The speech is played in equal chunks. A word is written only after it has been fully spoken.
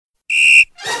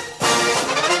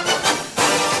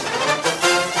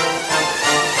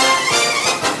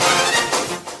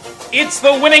It's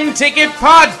the Winning Ticket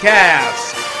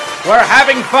Podcast, where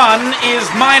having fun is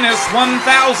minus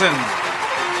 1,000.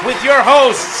 With your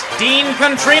hosts, Dean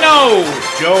Contrino,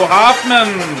 Joe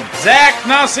Hoffman, Zach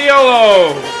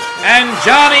Nasiolo, and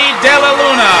Johnny Della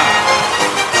Luna.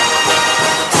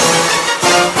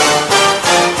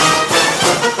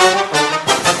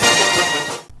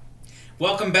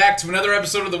 Welcome back to another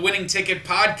episode of the Winning Ticket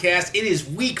Podcast. It is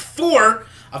week 4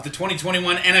 of the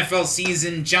 2021 NFL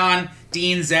season. John,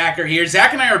 Dean, Zach are here.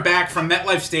 Zach and I are back from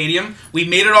MetLife Stadium. We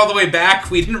made it all the way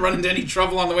back. We didn't run into any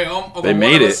trouble on the way home. They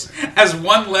made it. Has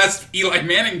one less Eli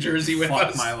Manning jersey with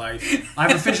us. Fuck my life.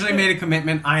 I've officially made a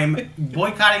commitment. I am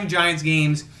boycotting Giants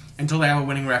games until they have a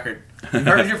winning record. You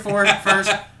heard it here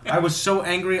first. I was so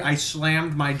angry, I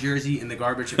slammed my jersey in the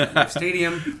garbage at MetLife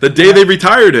Stadium. The day they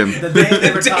retired him. The day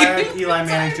they retired Eli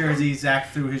Manning's jersey, Zach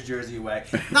threw his jersey away.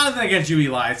 Nothing against you,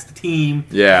 Eli. It's the team.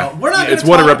 Yeah. We're not it's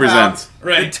what it represents.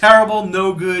 The terrible,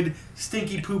 no good,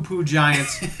 stinky poo-poo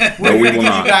Giants. We're going to give you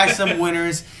guys some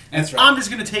winners. And That's right. I'm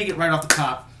just going to take it right off the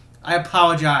top. I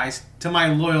apologize to my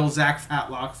loyal Zach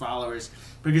Fatlock followers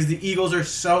because the Eagles are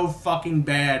so fucking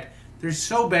bad. They're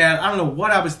so bad. I don't know what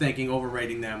I was thinking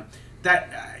overrating them.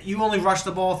 That you only rushed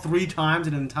the ball 3 times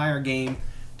in an entire game.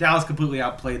 Dallas completely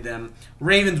outplayed them.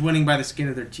 Ravens winning by the skin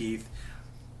of their teeth.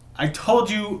 I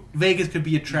told you Vegas could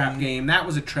be a trap game. That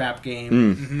was a trap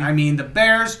game. Mm-hmm. I mean, the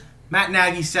Bears, Matt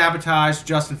Nagy sabotaged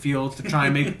Justin Fields to try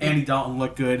and make Andy Dalton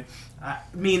look good. I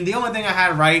mean, the only thing I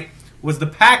had right was the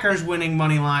Packers winning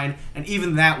money line, and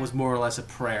even that was more or less a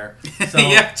prayer. So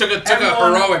yeah, took a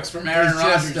heroics from Aaron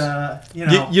Rodgers.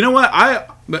 You know what?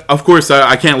 Of course,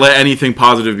 I can't let anything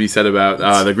positive be said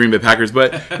about the Green Bay Packers,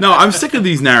 but no, I'm sick of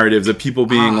these narratives of people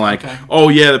being oh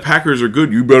yeah, the Packers are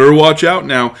good, you better watch out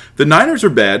now. The Niners are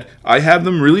bad. I have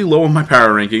them really low on my power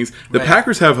rankings. The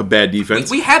Packers have a bad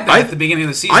defense. We had that at the beginning of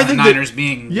the season, the Niners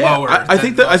being lower. I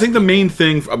think the main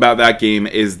thing about that game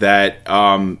is that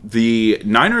the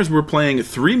Niners were playing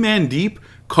 3-man deep,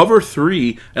 cover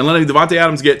 3, and letting Devontae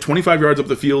Adams get 25 yards up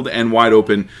the field and wide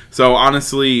open. So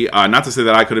honestly, not to say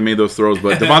that I could have made those throws,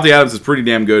 but Devontae Adams is pretty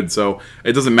damn good, so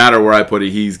it doesn't matter where I put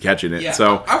it, he's catching it. Yeah,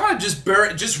 so I want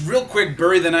to just real quick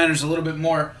bury the Niners a little bit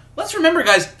more. Let's remember,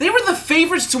 guys, they were the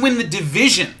favorites to win the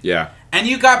division. Yeah. And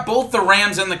you got both the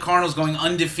Rams and the Cardinals going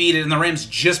undefeated, and the Rams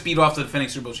just beat off the defending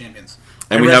Super Bowl champions.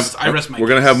 And we're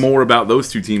going to have more about those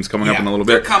two teams coming up in a little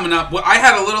bit. They're coming up. Well, I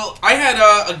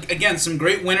had again, some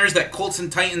great winners. That Colts and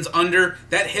Titans under.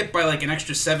 That hit by like an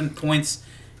extra 7 points.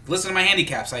 Listen to my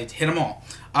handicaps. I hit them all.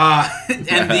 And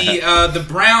the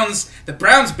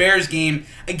Browns-Bears game,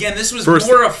 again, this was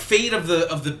more a fate of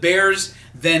the Bears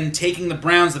than taking the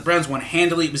Browns. The Browns won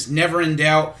handily. It was never in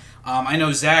doubt. I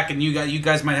know Zach and you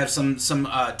guys might have some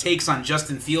takes on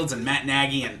Justin Fields and Matt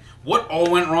Nagy and what all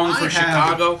went wrong for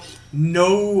Chicago.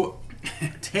 No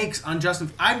takes on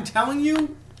Justin. I'm telling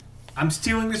you, I'm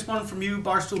stealing this one from you,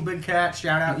 Barstool Big Cat.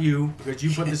 Shout out you, because you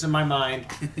put this in my mind.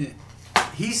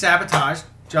 He sabotaged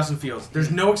Justin Fields. There's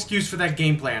no excuse for that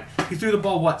game plan. He threw the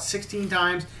ball, 16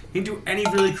 times? He didn't do any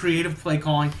really creative play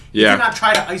calling. He did not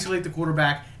try to isolate the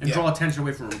quarterback and draw attention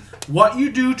away from him. What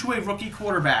you do to a rookie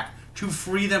quarterback to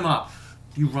free them up,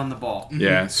 you run the ball.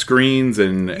 Yeah, screens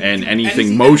and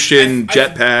anything, motion,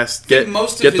 jet pass, get the ball moving.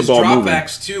 Most of his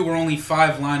dropbacks, too, were only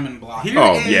 5 linemen blocking.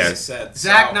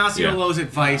 Zach Nasiolo's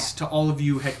advice to all of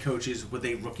you head coaches with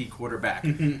a rookie quarterback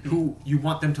who you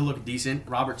want them to look decent.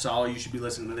 Robert Saleh, you should be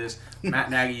listening to this. Matt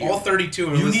Nagy. All 32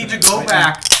 are You need to go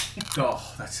back.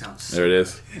 Oh, that sounds... There it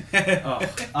is.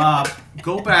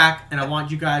 Go back, and I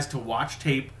want you guys to watch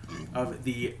tape of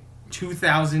the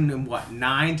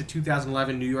 2009 to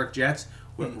 2011 New York Jets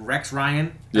with Rex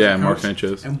Ryan Mark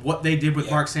Sanchez. And what they did with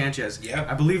Mark Sanchez. Yeah.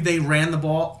 I believe they ran the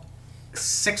ball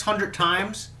 600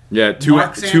 times. Yeah, two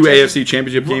AFC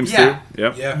championship games too.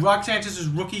 Yep. Yeah. Mark Sanchez's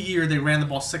rookie year, they ran the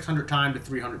ball 600 times to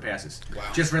 300 passes. Wow.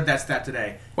 Just read that stat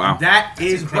today. Wow. And that's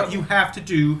incredible. What you have to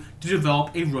do to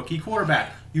develop a rookie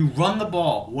quarterback. You run the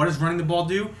ball. What does running the ball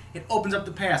do? It opens up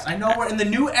the pass. I know we're in the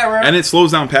new era. And it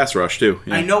slows down pass rush, too.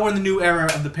 Yeah. I know we're in the new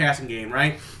era of the passing game,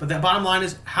 right? But the bottom line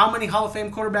is, how many Hall of Fame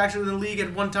quarterbacks are in the league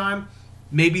at one time?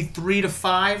 Maybe 3 to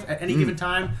 5 at any given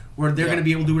time, where they're going to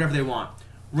be able to do whatever they want.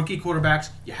 Rookie quarterbacks,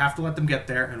 you have to let them get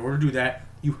there. In order to do that,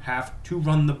 you have to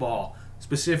run the ball.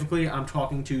 Specifically, I'm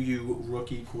talking to you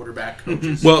rookie quarterback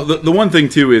coaches. Well, the one thing,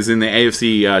 too, is in the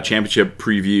AFC championship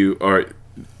preview, or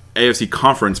AFC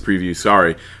conference preview,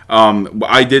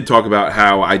 I did talk about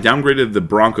how I downgraded the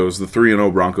Broncos, the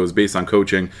 3-0 Broncos, based on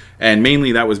coaching, and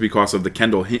mainly that was because of the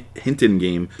Kendall Hinton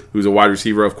game, who's a wide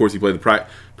receiver. Of course, he played the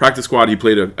practice squad. He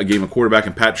played a game of quarterback,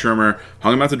 and Pat Shurmur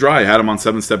hung him out to dry. Had him on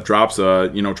 7-step drops,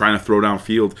 trying to throw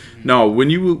downfield. No, when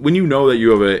you know that you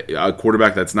have a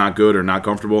quarterback that's not good or not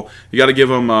comfortable, you got to give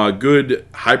them good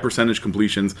high percentage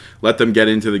completions, let them get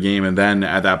into the game, and then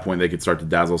at that point they could start to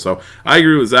dazzle. So I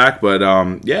agree with Zach, but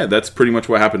that's pretty much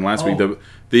what happened last week.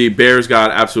 The Bears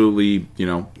got absolutely,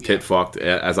 tit fucked,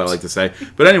 as I like to say.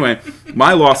 But anyway,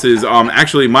 my losses,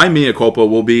 actually, my mea culpa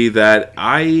will be that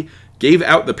I gave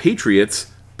out the Patriots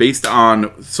based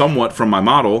on somewhat from my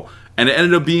model, and it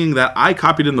ended up being that I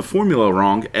copied in the formula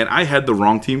wrong, and I had the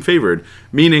wrong team favored,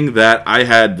 meaning that I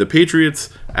had the Patriots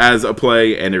as a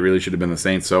play, and it really should have been the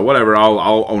Saints. So whatever,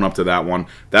 I'll own up to that one.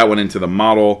 That went into the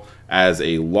model as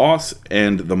a loss,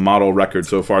 and the model record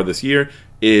so far this year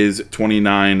is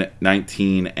 29,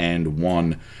 19, and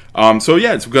 1.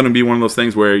 It's going to be one of those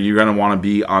things where you're going to want to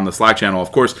be on the Slack channel.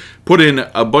 Of course, put in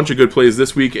a bunch of good plays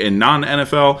this week in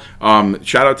non-NFL.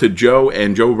 Shout out to Joe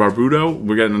and Joe Barbudo.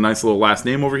 We're getting a nice little last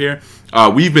name over here.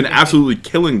 We've been absolutely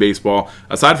killing baseball.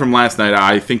 Aside from last night,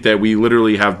 I think that we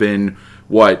literally have been,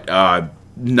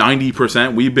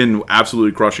 90%. We've been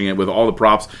absolutely crushing it with all the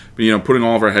props, putting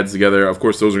all of our heads together. Of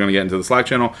course, those are going to get into the Slack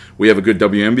channel. We have a good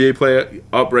WNBA play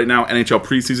up right now, NHL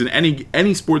preseason,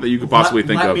 any sport that you could possibly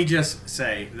think of. Let me just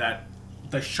say that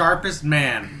the sharpest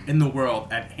man in the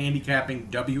world at handicapping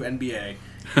WNBA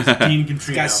is Dean Contrino. This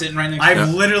guy's sitting right next to me.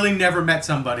 I've literally never met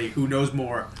somebody who knows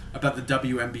more about the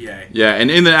WNBA. Yeah,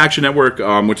 and in the Action Network,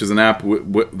 which is an app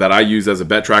that I use as a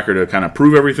bet tracker to kind of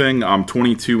prove everything, I'm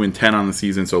 22-10 on the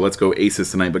season, so let's go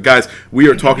Aces tonight. But guys, we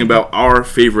are talking about our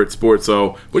favorite sport,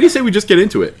 so what do you say we just get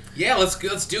into it? Yeah, let's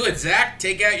do it. Zach,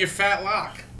 take out your fat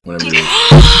lock.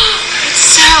 It's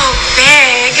so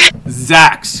big.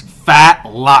 Zach's fat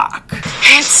lock.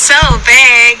 It's so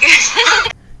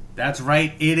big. That's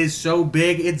right, it is so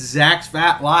big. It's Zach's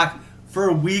fat lock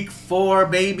for week 4,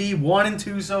 baby. 1 and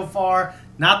 2 so far.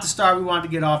 Not the start we wanted to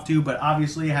get off to, but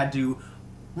obviously I had to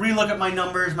relook at my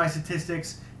numbers, my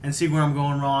statistics, and see where I'm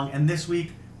going wrong. And this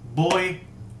week, boy,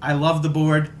 I love the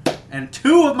board. And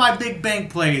 2 of my big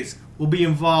bank plays will be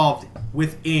involved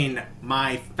within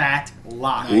my fat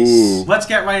lock. Nice. Let's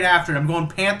get right after it. I'm going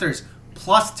Panthers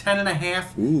plus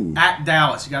 10.5 at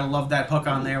Dallas. You got to love that hook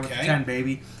on there with the 10,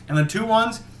 baby. And the 2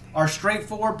 ones are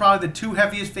straightforward, probably the 2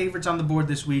 heaviest favorites on the board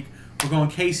this week. We're going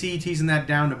KC, teasing that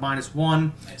down to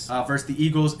 -1 versus the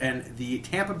Eagles, and the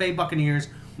Tampa Bay Buccaneers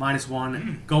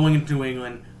 -1 going into New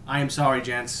England. I am sorry,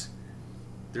 gents.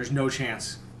 There's no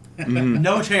chance.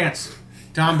 No chance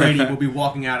Tom Brady will be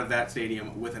walking out of that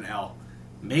stadium with an L.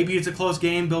 Maybe it's a close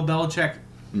game. Bill Belichick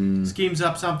schemes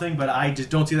up something, but I just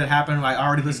don't see that happening. I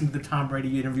already listened to the Tom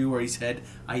Brady interview where he said,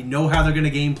 I know how they're going to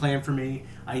game plan for me.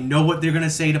 I know what they're going to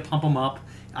say to pump him up.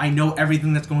 I know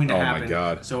everything that's going to happen. Oh, my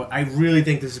God. So I really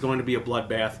think this is going to be a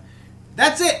bloodbath.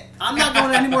 That's it. I'm not going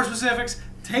to any more specifics.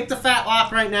 Take the fat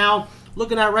lock right now.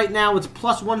 Looking at right now, it's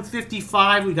plus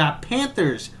 155. We got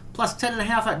Panthers plus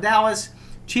 10.5 at Dallas.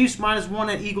 Chiefs -1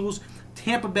 at Eagles.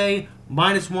 Tampa Bay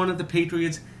 -1 at the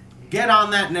Patriots. Get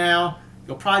on that now.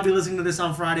 You'll probably be listening to this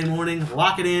on Friday morning.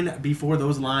 Lock it in before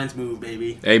those lines move,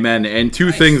 baby. Amen. And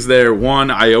 2 things there. 1,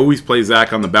 I always play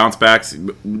Zach on the bounce backs.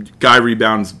 Guy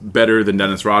rebounds better than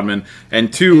Dennis Rodman.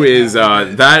 And 2 is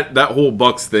that whole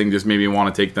Bucks thing just made me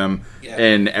want to take them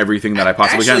in everything that I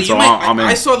possibly can. So I'm in.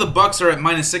 I saw the Bucks are at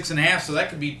 -6.5, so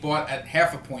that could be bought at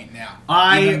half a point now.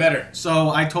 Even better. So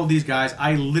I told these guys,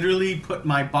 I literally put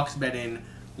my Bucks bet in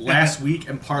last week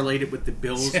and parlayed it with the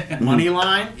Bills money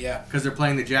line because they're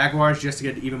playing the Jaguars just to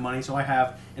get even money. So I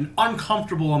have an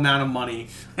uncomfortable amount of money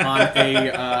on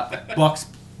a Bucks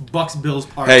Bills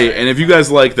parlay. Hey, and if you guys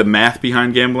like the math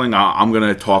behind gambling, I'm going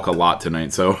to talk a lot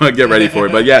tonight, so get ready for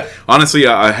it. But yeah, honestly,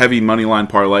 a heavy money line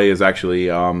parlay is actually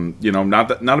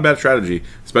not a bad strategy,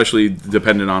 especially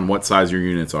depending on what size your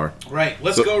units are. Right.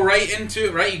 Let's go right into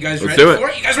it. Right, you guys ready for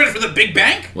it? You guys ready for the big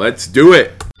bank? Let's do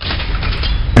it.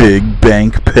 Big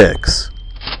Bank Picks.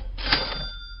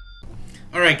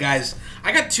 All right, guys.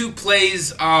 I got 2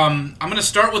 plays. I'm going to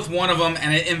start with one of them,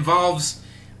 and it involves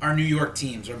our New York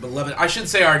teams, our beloved. I should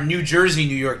say our New Jersey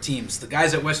New York teams. The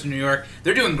guys at Western New York,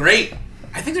 they're doing great.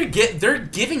 I think they're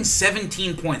giving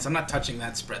 17 points. I'm not touching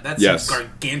that spread. That's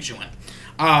gargantuan.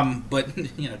 But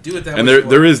do it that way. And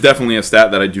there is definitely a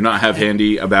stat that I do not have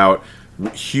handy about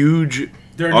huge.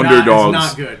 Underdogs.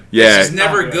 Not good. Yeah, this is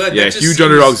never good. Yeah, huge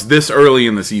underdogs this early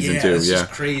in the season too. This is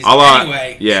crazy.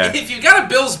 Anyway, if you got a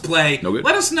Bills play,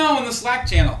 let us know in the Slack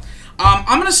channel.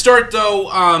 I'm going to start though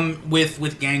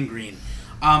with Gangrene.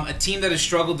 A team that has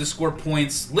struggled to score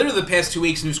points literally the past 2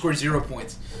 weeks and who scored 0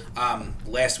 points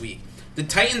last week. The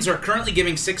Titans are currently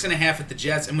giving 6.5 at the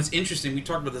Jets, and what's interesting, we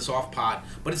talked about this off pod,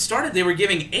 but it started they were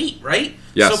giving 8, right?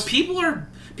 Yes. So people are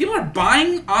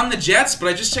buying on the Jets, but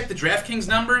I just checked the DraftKings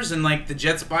numbers, and like the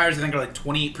Jets buyers, I think are like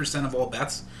 28% of all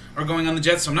bets are going on the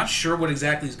Jets. So I'm not sure what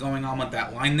exactly is going on with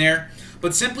that line there.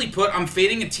 But simply put, I'm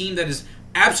fading a team that is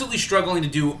absolutely struggling to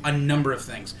do a number of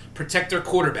things: protect their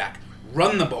quarterback,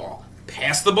 run the ball,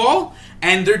 pass the ball,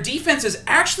 and their defense is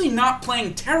actually not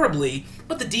playing terribly,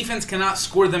 but the defense cannot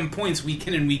score them points week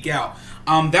in and week out.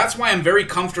 That's why I'm very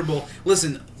comfortable.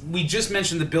 Listen, we just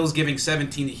mentioned the Bills giving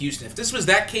 17 to Houston. If this was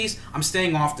that case, I'm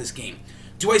staying off this game.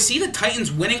 Do I see the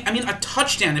Titans winning? I mean, a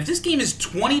touchdown. If this game is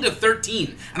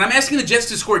 20-13, and I'm asking the Jets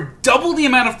to score double the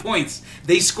amount of points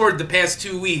they scored the past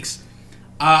 2 weeks,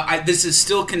 this is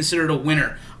still considered a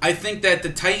winner. I think that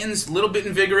the Titans, a little bit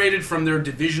invigorated from their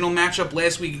divisional matchup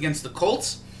last week against the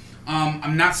Colts.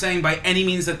 I'm not saying by any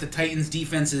means that the Titans'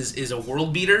 defense is a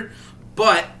world beater,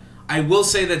 but I will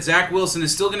say that Zach Wilson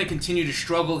is still going to continue to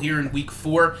struggle here in Week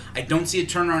 4. I don't see a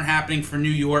turnaround happening for New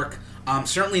York.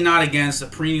 Certainly not against a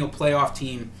perennial playoff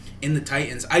team in the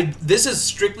Titans. This is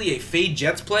strictly a fade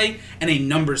Jets play and a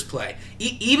numbers play.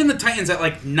 Even the Titans at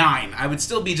like 9, I would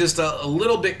still be just a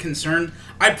little bit concerned.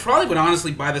 I probably would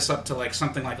honestly buy this up to like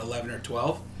something like 11 or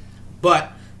 12.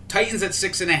 But Titans at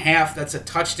 6.5, that's a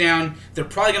touchdown. They're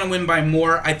probably going to win by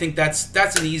more. I think that's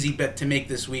an easy bet to make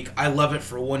this week. I love it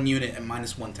for 1 unit at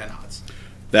minus 110 odds.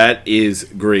 That is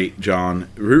great, John.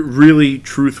 Really,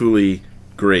 truthfully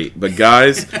great. But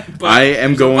guys, I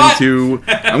am going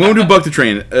to buck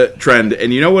the trend.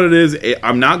 And you know what it is?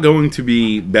 I'm not going to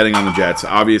be betting on the Jets.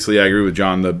 Obviously, I agree with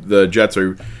John. The Jets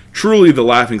are truly the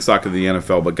laughingstock of the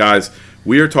NFL. But guys,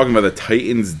 we are talking about the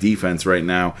Titans defense right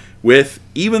now.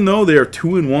 Even though they are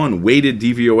 2-1, weighted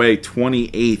DVOA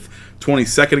 28th,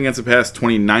 22nd against the pass,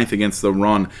 29th against the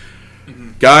run.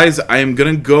 Guys, I am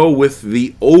going to go with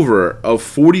the over of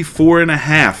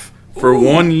 44.5 for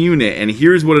 1 unit, and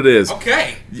here's what it is.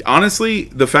 Okay. Honestly,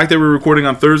 the fact that we're recording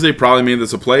on Thursday probably made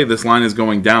this a play. This line is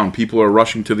going down. People are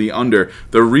rushing to the under.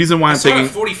 The reason why I'm taking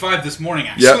 45 this morning,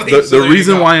 actually. Yeah, the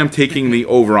reason why I'm taking the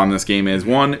over on this game is,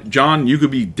 one, John, you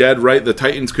could be dead right. The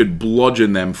Titans could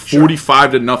bludgeon them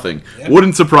 45-0. Yep.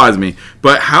 Wouldn't surprise me.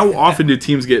 But how often do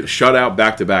teams get shut out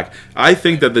back-to-back? I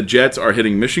think that the Jets are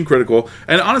hitting mission critical.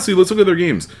 And honestly, let's look at their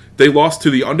games. They lost to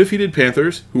the undefeated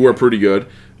Panthers, who are pretty good.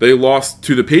 They lost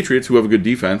to the Patriots, who have a good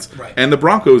defense, and the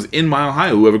Broncos in Mile High,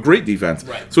 who have a great defense.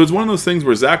 Right. So it's one of those things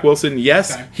where Zach Wilson,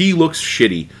 yes, he looks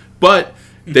shitty, but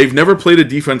they've never played a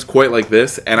defense quite like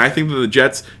this, and I think that the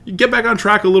Jets get back on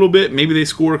track a little bit. Maybe they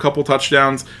score a couple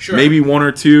touchdowns, maybe 1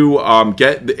 or 2.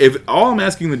 If all I'm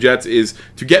asking the Jets is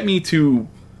to get me to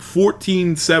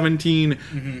 14, 17,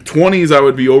 20s, I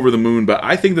would be over the moon. But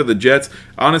I think that the Jets,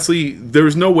 honestly,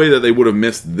 there's no way that they would have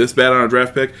missed this bad on a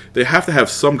draft pick. They have to have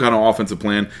some kind of offensive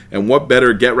plan. And what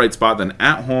better get-right spot than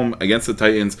at home against the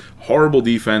Titans? Horrible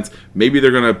defense. Maybe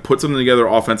they're going to put something together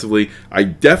offensively. I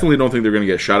definitely don't think they're going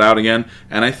to get shut out again.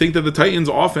 And I think that the Titans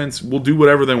offense will do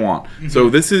whatever they want. So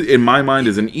this is, in my mind,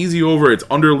 is an easy over. It's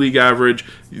under league average.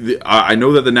 I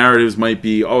know that the narratives might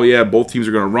be, oh yeah, both teams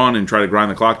are going to run and try to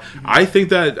grind the clock. I think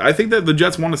that the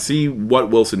Jets want to see what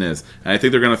Wilson is. And I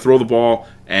think they're going to throw the ball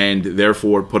and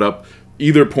therefore put up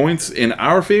either points in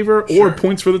our favor or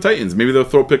points for the Titans. Maybe they'll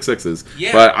throw pick sixes.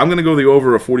 Yeah. But I'm going to go the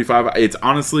over of 45. It's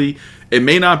honestly, it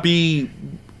may not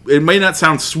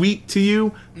sound sweet to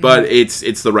you, but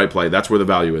it's the right play. That's where the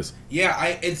value is.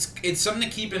 Yeah, it's something to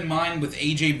keep in mind with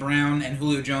A.J. Brown and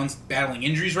Julio Jones battling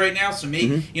injuries right now. So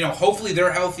maybe hopefully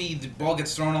they're healthy. The ball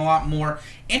gets thrown a lot more.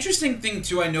 Interesting thing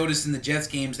too, I noticed in the Jets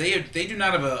games, they do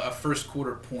not have a first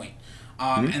quarter point.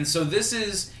 And so this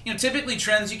is, typically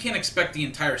trends, you can't expect the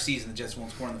entire season the Jets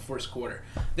won't score in the first quarter.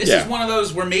 This is one of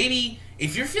those where maybe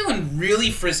if you're feeling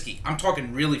really frisky, I'm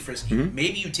talking really frisky,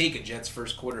 maybe you take a Jets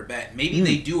first quarter bet. Maybe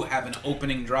they do have an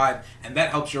opening drive, and that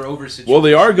helps your over situation. Well,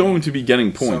 they are going to be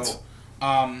getting points. So,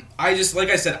 I just, like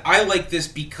I said, I like this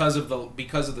because of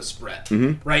the spread,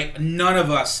 right? None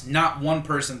of us, not one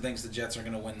person thinks the Jets are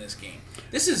going to win this game.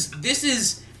 This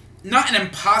is not an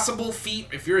impossible feat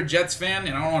if you're a Jets fan,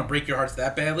 and I don't want to break your hearts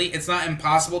that badly. It's not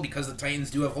impossible because the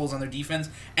Titans do have holes on their defense,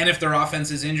 and if their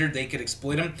offense is injured, they could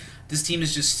exploit them. This team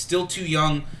is just still too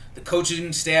young. The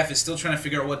coaching staff is still trying to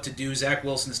figure out what to do. Zach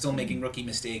Wilson is still making rookie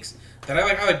mistakes. I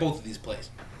like both of these plays.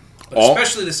 but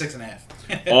especially the 6.5.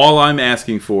 All I'm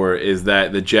asking for is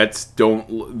that the Jets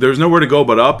don't... There's nowhere to go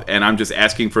but up, and I'm just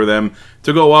asking for them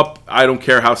to go up. I don't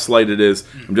care how slight it is.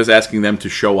 I'm just asking them to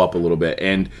show up a little bit.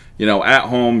 And, at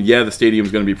home, the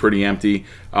stadium's going to be pretty empty.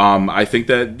 I think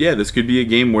that, this could be a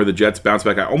game where the Jets bounce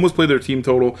back. I almost played their team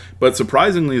total, but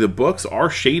surprisingly, the books are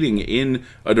shading in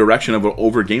a direction of an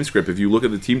over game script. If you look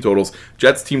at the team totals,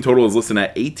 Jets team total is listed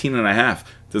at 18.5.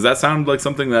 Does that sound like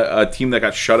something that a team that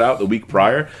got shut out the week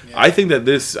prior? Yeah. I think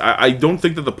that I don't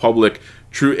think that the public,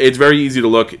 it's very easy to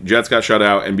look. Jets got shut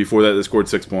out, and before that, they scored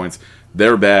 6 points.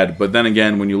 They're bad. But then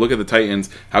again, when you look at the Titans,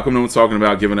 how come no one's talking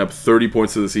about giving up 30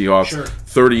 points to the Seahawks,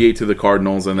 38 to the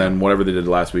Cardinals, and then whatever they did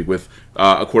last week with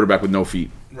a quarterback with no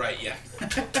feet? Right, yeah.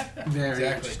 Very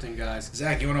interesting, guys.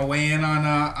 Zach, you want to weigh in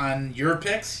on your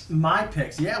picks? My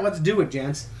picks. Yeah, let's do it,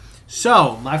 gents.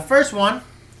 So, my first one,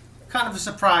 kind of a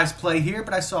surprise play here,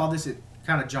 but I saw this. It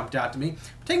kind of jumped out to me. I'm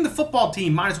taking the football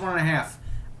team, -1.5,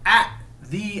 at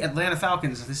the Atlanta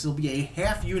Falcons. This will be a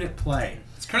half-unit play.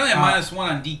 It's currently a -1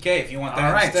 on DK if you want that.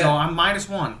 All right, instead. so I'm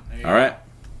 -1. All right.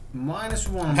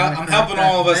 -1. I'm helping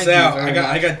all of us out.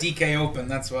 I got DK open,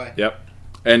 that's why. Yep.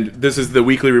 And this is the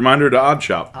weekly reminder to Odd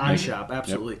Shop. Odd Shop,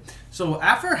 absolutely. Yep. So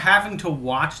after having to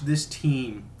watch this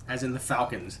team, as in the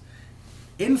Falcons,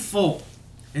 in full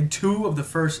in 2 of the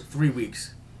first 3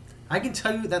 weeks, I can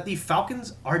tell you that the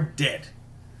Falcons are dead.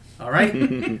 All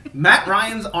right? Matt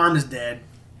Ryan's arm is dead.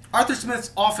 Arthur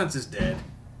Smith's offense is dead.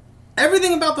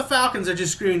 Everything about the Falcons are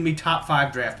just screaming me top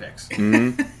 5 draft picks.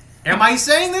 Mm-hmm. Am I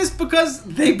saying this because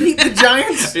they beat the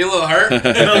Giants? Are you a little hurt?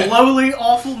 The lowly,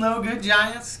 awful, no good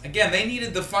Giants. Again, they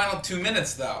needed the final 2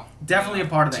 minutes, though. Definitely a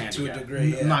part of the To handicap. a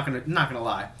degree, yeah. I'm not gonna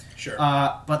lie. Sure.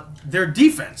 But their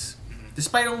defense,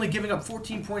 despite only giving up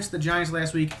 14 points to the Giants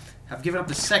last week, have given up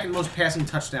the second most passing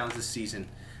touchdowns this season.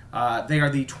 They are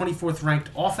the 24th ranked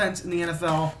offense in the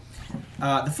NFL.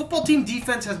 The football team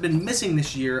defense has been missing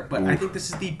this year, but I think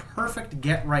this is the perfect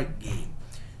get-right game.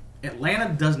 Atlanta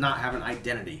does not have an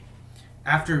identity.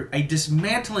 After a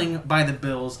dismantling by the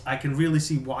Bills, I can really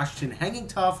see Washington hanging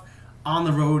tough on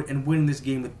the road and winning this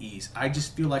game with ease. I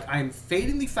just feel like I am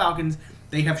fading the Falcons.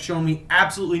 They have shown me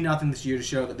absolutely nothing this year to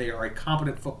show that they are a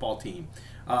competent football team.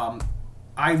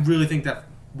 I really think that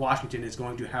Washington is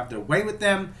going to have their way with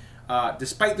them.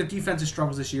 Despite their defensive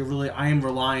struggles this year, really, I am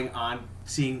relying on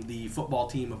seeing the football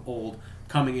team of old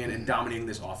coming in and dominating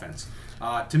this offense.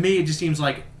 To me, it just seems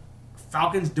like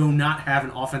Falcons do not have an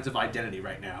offensive identity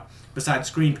right now, besides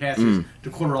screen passes to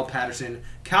Cordarrelle Patterson.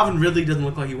 Calvin Ridley doesn't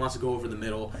look like he wants to go over the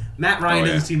middle. Matt Ryan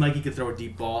doesn't seem like he could throw a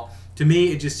deep ball. To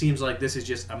me, it just seems like this is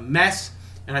just a mess,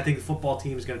 and I think the football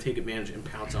team is going to take advantage and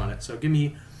pounce on it. So give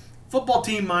me football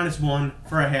team -1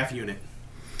 for a half unit.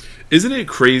 Isn't it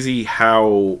crazy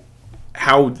how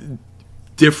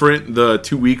different the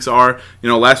 2 weeks are?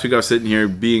 Last week I was sitting here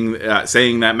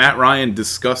saying that Matt Ryan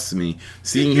disgusts me.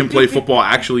 Seeing him play football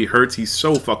actually hurts. He's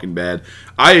so fucking bad.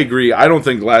 I agree. I don't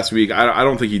think last week, I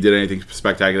don't think he did anything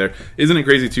spectacular. Isn't it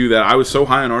crazy, too, that I was so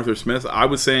high on Arthur Smith? I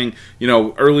was saying,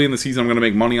 early in the season I'm going to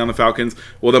make money on the Falcons.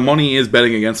 Well, the money is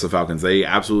betting against the Falcons. They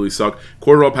absolutely suck.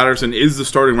 Cordarrelle Patterson is the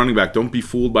starting running back. Don't be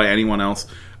fooled by anyone else.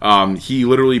 He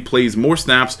literally plays more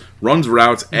snaps, runs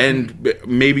routes, and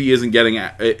maybe he is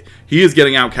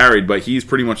getting out carried, but he's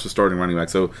pretty much the starting running back.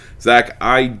 So, Zach,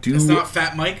 It's not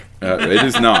Fat Mike? It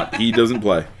is not. He doesn't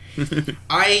play.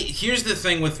 Here's the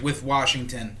thing with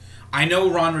Washington. I know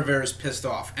Ron Rivera's pissed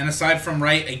off, and aside from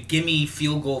a gimme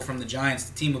field goal from the Giants,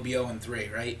 the team will be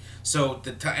 0-3, right? So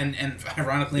and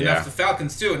ironically enough, the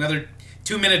Falcons too. Another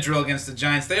 2-minute drill against the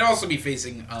Giants. They'd also be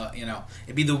facing,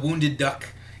 it'd be the wounded duck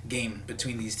game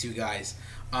between these two guys.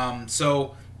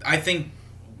 So I think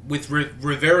with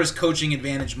Rivera's coaching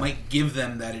advantage might give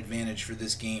them that advantage for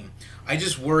this game. I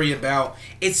just worry about.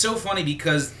 It's so funny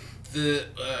because the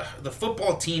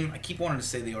football team. I keep wanting to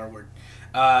say the R word.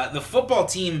 The football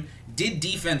team did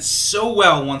defense so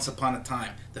well once upon a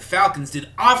time. The Falcons did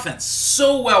offense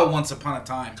so well once upon a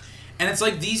time. And it's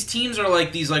like these teams are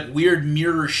like these weird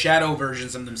mirror shadow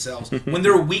versions of themselves when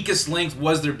their weakest link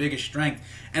was their biggest strength.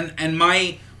 And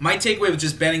my takeaway with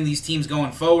just betting these teams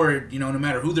going forward, no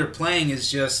matter who they're playing, is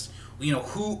just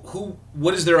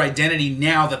what is their identity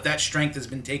now that strength has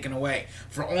been taken away?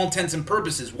 For all intents and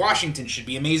purposes, Washington should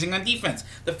be amazing on defense.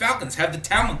 The Falcons have the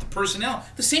talent, the personnel,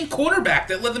 the same quarterback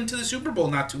that led them to the Super Bowl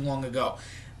not too long ago.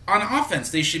 On offense,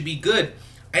 they should be good.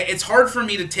 It's hard for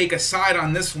me to take a side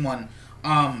on this one.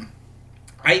 I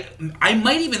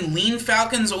might even lean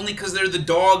Falcons only because they're the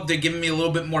dog. They're giving me a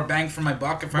little bit more bang for my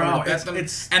buck if I were to bet them.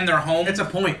 And they're home. It's a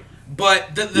point.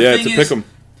 But the thing is,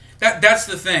 That's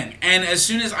the thing. And as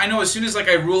soon as like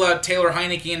I rule out Taylor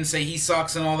Heineke and say he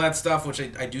sucks and all that stuff, which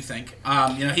I do think,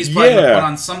 he's probably going to put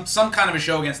on some kind of a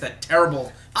show against that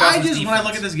terrible Falcons defense. When I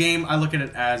look at this game, I look at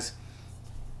it as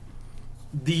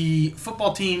the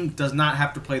football team does not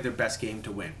have to play their best game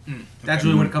to win. That's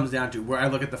really what it comes down to. Where I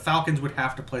look at the Falcons would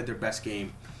have to play their best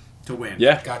game to win.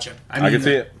 Yeah, gotcha. I can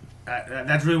see it.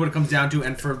 That's really what it comes down to.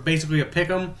 And for basically a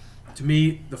pick'em, to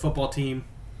me, the football team,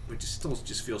 which still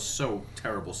just feels so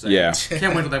terrible saying. Yeah.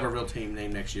 Can't wait till they have a real team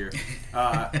name next year.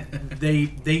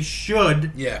 They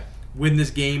should win this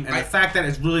game. And the fact that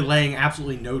it's really laying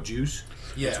absolutely no juice,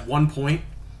 it's 1 point,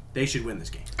 they should win this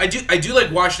game. I do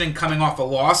like Washington coming off a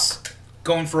loss,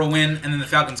 going for a win, and then the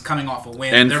Falcons coming off a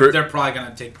win. And they're probably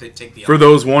going to take the For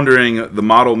those wondering, the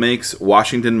model makes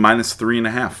Washington minus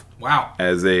 3.5. Wow.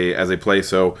 As a play,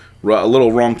 so a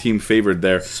little wrong team favored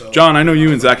there. So, John, I know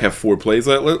you and Zach have 4 plays.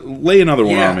 Lay another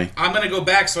one on me. I'm going to go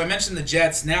back. So I mentioned the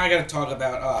Jets. Now I got to talk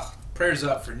about prayers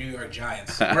up for New York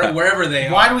Giants, wherever they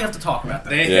are. Why do we have to talk about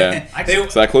that?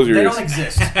 So I close your ears. They don't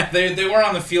exist. They weren't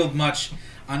on the field much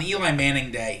on Eli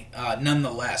Manning Day,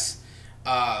 nonetheless.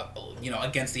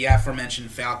 Against the aforementioned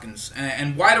Falcons.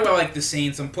 And why do I like the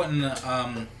Saints? I'm going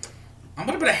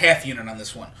to put a half unit on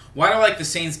this one. Why do I like the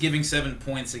Saints giving 7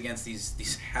 points against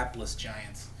these hapless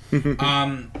Giants?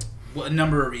 A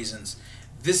number of reasons.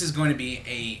 This is going to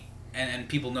be and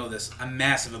people know this, a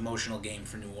massive emotional game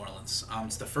for New Orleans.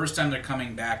 It's the first time they're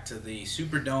coming back to the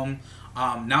Superdome,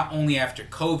 not only after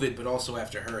COVID, but also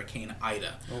after Hurricane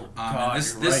Ida.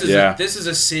 This is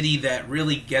a city that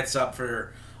really gets up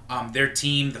for their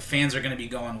team. The fans are going to be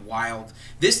going wild.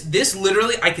 This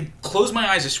literally, I could close my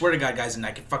eyes, I swear to God, guys, and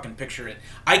I could fucking picture it.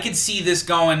 I could see this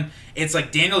going, it's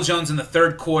like Daniel Jones in the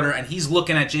third quarter, and he's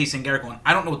looking at Jason Garrett going,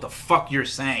 I don't know what the fuck you're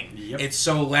saying. Yep. It's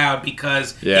so loud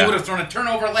because he would have thrown a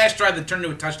turnover last drive that turned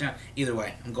into a touchdown. Either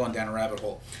way, I'm going down a rabbit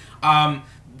hole.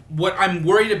 What I'm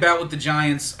worried about with the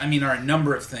Giants, are a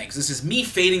number of things. This is me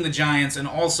fading the Giants and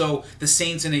also the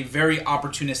Saints in a very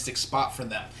opportunistic spot for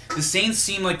them. The Saints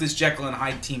seem like this Jekyll and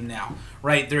Hyde team now,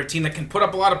 right? They're a team that can put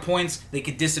up a lot of points. They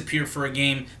could disappear for a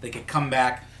game. They could come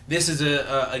back. This is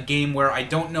a game where I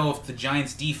don't know if the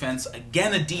Giants' defense,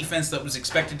 again a defense that was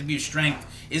expected to be a strength,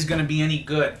 is going to be any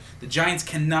good. The Giants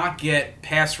cannot get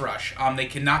pass rush. They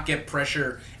cannot get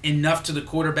pressure enough to the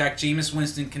quarterback. Jameis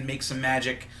Winston can make some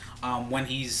magic when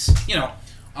he's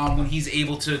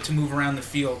able to move around the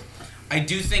field. I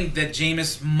do think that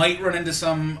Jameis might run into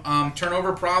some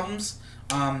turnover problems.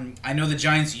 I know the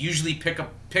Giants usually pick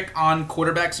on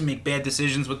quarterbacks and make bad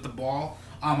decisions with the ball,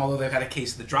 although they've had a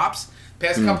case of the drops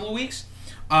past couple of weeks.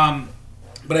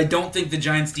 But I don't think the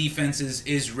Giants' defense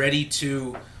is ready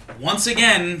to, once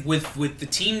again, with the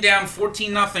team down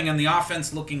 14-0 and the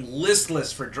offense looking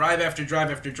listless for drive after drive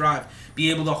after drive, be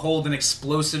able to hold an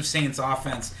explosive Saints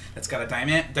offense that's got a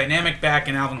dynamic back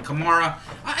in Alvin Kamara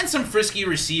and some frisky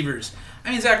receivers.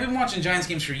 Zach, we've been watching Giants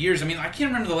games for years. I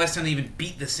can't remember the last time they even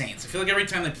beat the Saints. I feel like every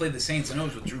time they played the Saints, I know it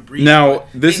was with Drew Brees. Now,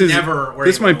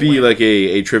 this might be like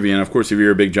a trivia, and of course, if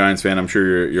you're a big Giants fan, I'm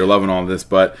sure you're loving all of this,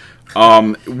 but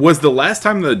was the last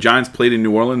time the Giants played in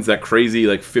New Orleans that crazy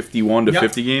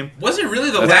 51-50 game? Was it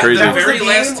really the very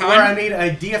last time? Where I made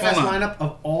a DFS lineup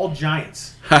of all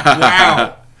Giants.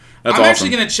 Wow. That's I'm awesome. actually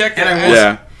going to check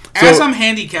that. As I'm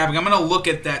handicapping, I'm going to look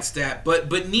at that stat.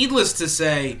 But needless to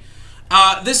say,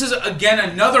 this is again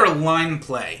another line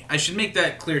play. I should make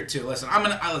that clear too. Listen, I'm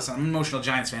an emotional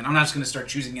Giants fan. I'm not just going to start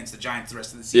choosing against the Giants the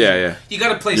rest of the season. Yeah. You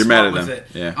got to play smart with it.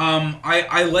 Yeah.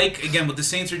 I like again what the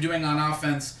Saints are doing on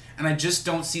offense, and I just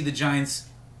don't see the Giants'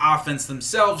 offense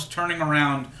themselves turning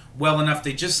around well enough.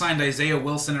 They just signed Isaiah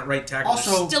Wilson at right tackle.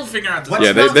 Also, they're still figuring out this.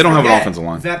 Yeah, they don't have an offensive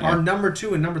line. That our number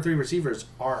 2 and number 3 receivers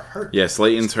are hurt. Yeah,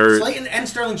 Slayton's hurt. Slayton and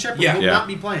Sterling Shepard will not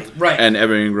be playing. Right. And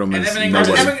Evan Ingram is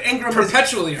nobody. Evan Ingram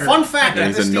perpetually hurt. Fun fact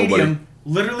at the stadium, nobody.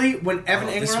 literally when Evan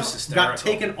Ingram got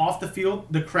taken off the field,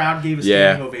 the crowd gave a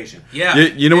standing ovation. Yeah.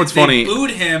 You know what's funny? They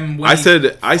booed him. I said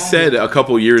a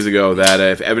couple years ago that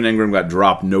if Evan Ingram got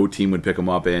dropped, no team would pick him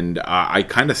up, and I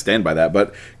kind of stand by that.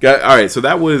 But all right, so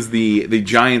that was the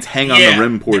Giants hang on the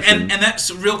rim portion. And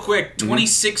that's real quick.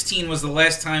 2016 was the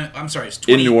last time. I'm sorry, it's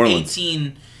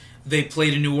 2018 they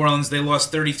played in New Orleans. They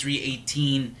lost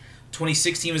 33-18.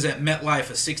 2016 was at MetLife,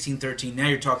 a 16-13. Now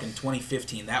you're talking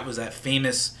 2015. That was that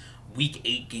famous Week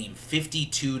 8 game,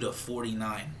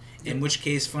 52-49. In which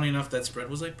case, funny enough, that spread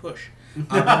was like push.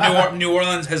 New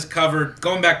Orleans has covered,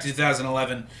 going back to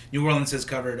 2011, New Orleans has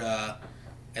covered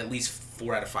at least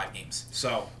 4 out of 5 games.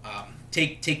 So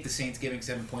take the Saints giving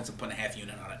 7 points and putting a half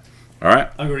unit on it. All right.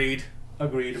 Agreed.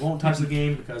 Agreed. Won't touch the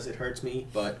game because it hurts me,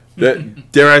 but...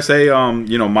 Dare I say,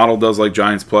 model does like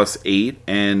Giants +8,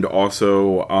 and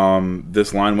also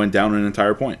this line went down an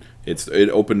entire point. It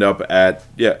opened up at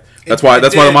That's why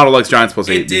the model likes Giants +8.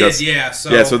 It did, yeah.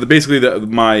 So basically,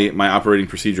 my operating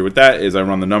procedure with that is I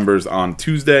run the numbers on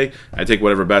Tuesday, I take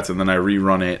whatever bets, and then I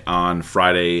rerun it on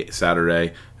Friday,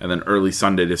 Saturday, and then early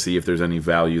Sunday to see if there's any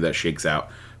value that shakes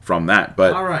out from that.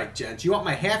 But all right, gents, you want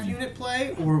my half unit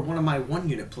play or one of my 1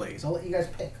 unit plays? I'll let you guys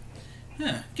pick.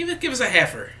 Yeah, give us a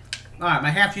halfer. All right, my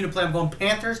half unit play. I'm going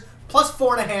Panthers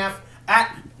 +4.5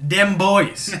 at Dem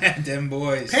Boys. Dem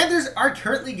Boys. Panthers are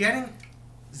currently getting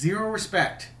 0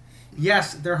 respect.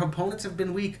 Yes, their opponents have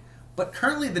been weak, but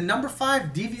currently the number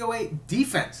 5 DVOA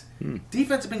defense.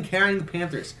 Defense have been carrying the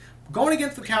Panthers. Going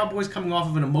against the Cowboys, coming off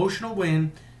of an emotional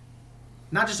win,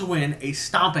 not just a win, a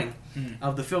stomping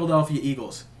of the Philadelphia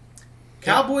Eagles.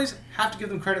 Cowboys, have to give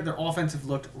them credit. Their offense have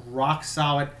looked rock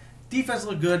solid. Defense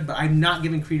looked good, but I'm not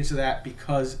giving credence to that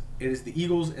because it is the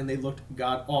Eagles and they looked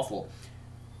god-awful.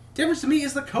 Difference to me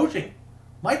is the coaching.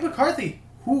 Mike McCarthy,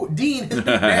 who Dean has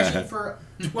been bashing for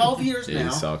 12 years now.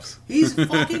 He sucks. He's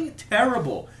fucking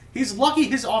terrible. He's lucky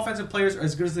his offensive players are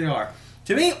as good as they are.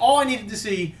 To me, all I needed to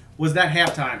see was that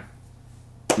halftime.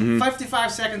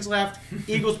 55 seconds left.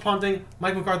 Eagles punting.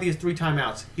 Mike McCarthy has 3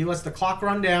 timeouts. He lets the clock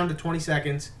run down to 20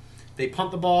 seconds. They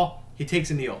punt the ball. He takes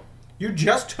a kneel. You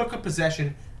just took a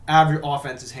possession out of your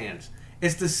offense's hands.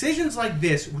 It's decisions like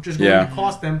this which is going to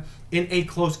cost them in a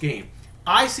close game.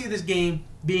 I see this game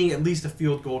being at least a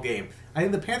field goal game. I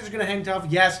think the Panthers are going to hang tough.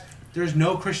 Yes, there's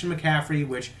no Christian McCaffrey,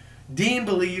 which Dean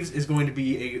believes is going to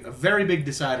be a very big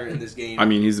decider in this game. I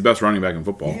mean, he's the best running back in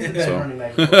football. He's the best running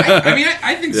back in football.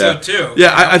 I think so too.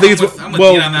 Yeah, I think it's I'm with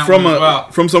Dean on that one as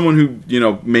well. From someone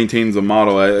who maintains a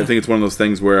model. I think it's one of those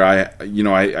things where I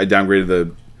downgraded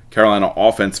the Carolina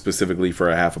offense specifically for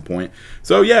a half a point.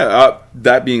 So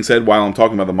that being said, while I'm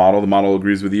talking about the model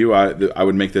agrees with you. I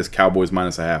would make this Cowboys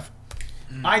 -0.5.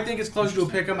 I think it's closer to a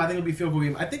pick 'em. I think it'll be a field goal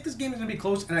game. I think this game is going to be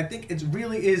close, and I think it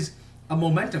really is a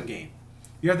momentum game.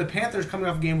 You have the Panthers coming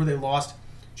off a game where they lost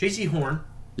J.C. Horn,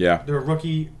 their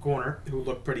rookie corner, who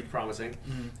looked pretty promising,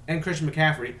 and Christian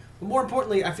McCaffrey. But more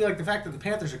importantly, I feel like the fact that the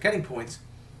Panthers are getting points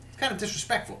is kind of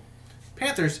disrespectful.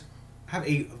 Panthers have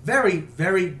a very,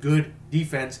 very good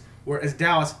defense, whereas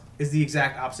Dallas is the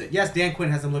exact opposite. Yes, Dan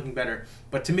Quinn has them looking better,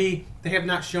 but to me, they have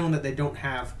not shown that they don't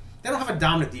have a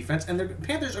dominant defense, and the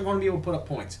Panthers are going to be able to put up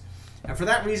points. And for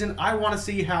that reason, I want to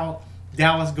see how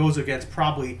Dallas goes against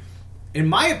probably, in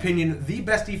my opinion, the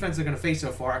best defense they're going to face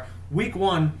so far. Week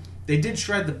 1, they did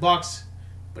shred the Bucs,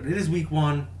 but it is week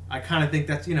 1. I kind of think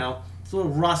that's, it's a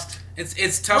little rust.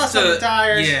 It's tough rust to... on the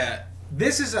tires. Yeah.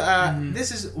 This is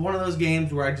this is one of those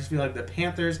games where I just feel like the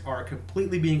Panthers are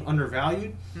completely being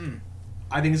undervalued.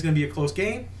 I think it's going to be a close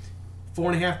game.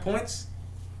 4.5 points.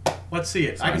 Let's see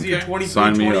it. I can see a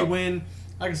 23-20 win.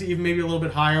 I can see even maybe a little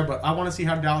bit higher, but I want to see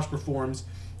how Dallas performs,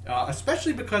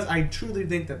 especially because I truly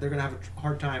think that they're going to have a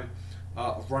hard time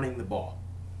running the ball.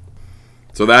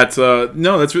 So that's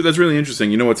really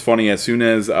interesting. You know what's funny? As soon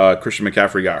as Christian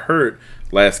McCaffrey got hurt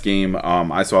last game,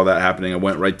 I saw that happening. I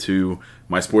went right to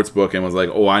my sports book and was like,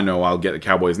 "Oh, I know. I'll get the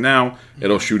Cowboys now.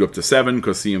 It'll shoot up to 7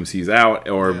 because CMC's out,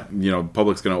 or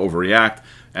public's going to overreact,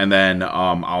 and then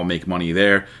I'll make money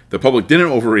there." The public didn't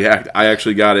overreact. I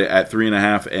actually got it at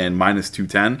 3.5 and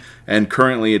 -210, and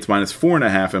currently it's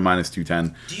 -4.5 and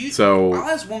 -210. So I'll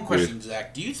ask one question,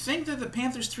 Zach. Do you think that the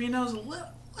Panthers 3-0 is a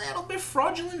little bit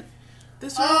fraudulent?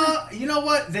 You know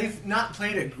what? They've not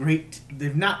played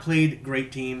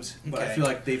great teams, but I feel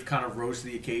like they've kind of rose to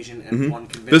the occasion and won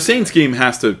convincingly. The Saints game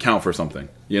has to count for something.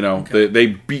 They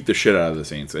beat the shit out of the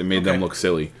Saints. It made them look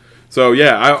silly. So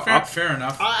fair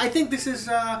enough. I think this is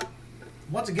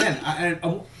once again.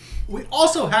 We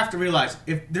also have to realize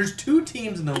if there's 2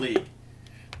 teams in the league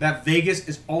that Vegas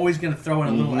is always going to throw in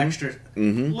a little extra,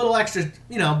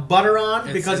 butter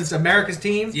on because it's America's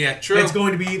team. Yeah, true. It's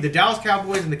going to be the Dallas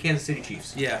Cowboys and the Kansas City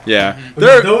Chiefs. Yeah.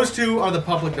 Those 2 are the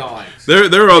public darlings.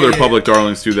 There are other public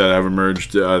darlings too that have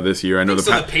emerged this year. I know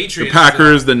the Patriots, the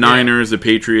Packers, the Niners, the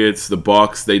Patriots, the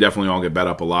Bucks. They definitely all get bet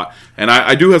up a lot. And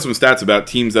I do have some stats about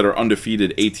teams that are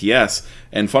undefeated ATS.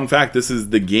 And fun fact, this is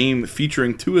the game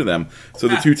featuring 2 of them. So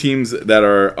the 2 teams that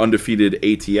are undefeated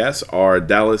ATS are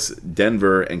Dallas,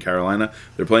 Denver, and Carolina.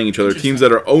 They're playing each other. Teams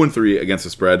that are 0-3 against the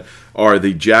spread are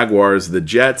the Jaguars, the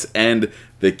Jets, and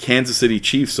the Kansas City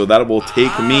Chiefs. So that will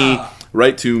take me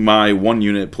right to my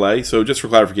 1-unit play. So just for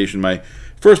clarification, my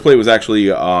first play was actually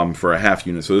for a half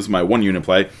unit. So this is my 1-unit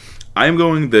play. I am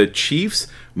going the Chiefs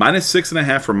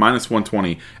 -6.5 for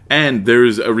 -120, and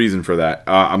there's a reason for that.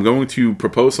 I'm going to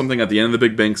propose something at the end of the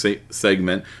Big Bang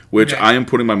segment, which I am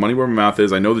putting my money where my mouth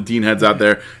is. I know the Dean heads out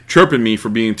there chirping me for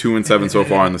being 2-7 so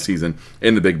far in the season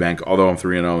in the Big Bank, although I'm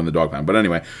 3-0 in the Dog Pound. But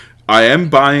anyway, I am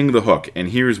buying the hook, and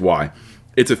here's why.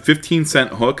 It's a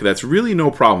 15-cent hook. That's really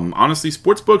no problem. Honestly,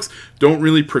 sportsbooks don't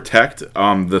really protect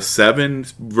the 7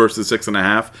 versus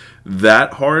 6.5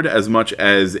 that hard as much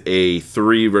as a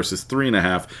 3 versus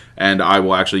 3.5, and I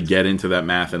will actually get into that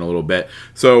math in a little bit.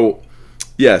 So,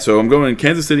 yeah, so I'm going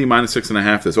Kansas City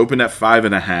 -6.5. This opened at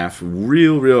 5.5,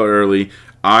 real early.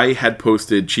 I had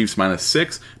posted Chiefs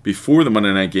 -6 before the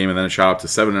Monday night game, and then it shot up to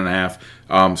 7.5.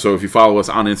 So if you follow us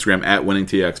on Instagram at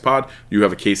WinningTXPod, you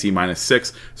have a KC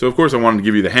 -6. So of course I wanted to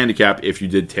give you the handicap if you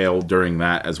did tail during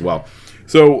that as well.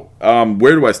 So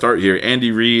where do I start here? Andy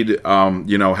Reid,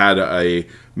 had a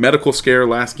medical scare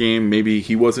last game. Maybe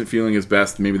he wasn't feeling his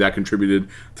best. Maybe that contributed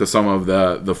to some of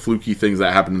the fluky things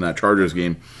that happened in that Chargers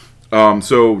game.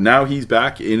 So now he's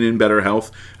back in better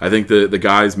health. I think the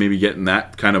guys maybe getting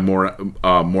that kind of more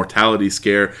mortality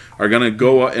scare are going to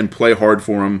go and play hard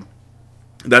for him.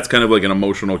 That's kind of like an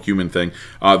emotional human thing.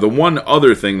 The one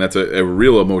other thing that's a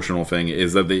real emotional thing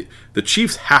is that the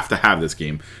Chiefs have to have this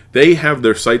game. They have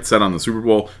their sights set on the Super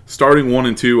Bowl, starting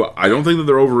 1-2. I don't think that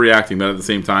they're overreacting, but at the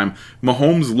same time,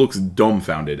 Mahomes looks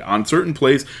dumbfounded. On certain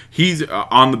plays, he's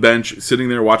on the bench, sitting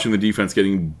there watching the defense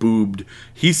getting boobed.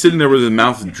 He's sitting there with his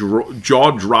mouth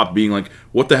jaw dropped, being like,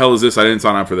 what the hell is this? I didn't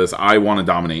sign up for this. I want to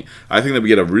dominate. I think that we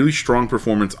get a really strong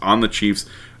performance on the Chiefs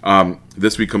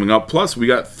this week coming up. Plus, we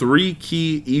got 3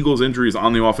 key Eagles injuries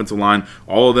on the offensive line,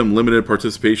 all of them limited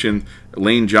participation.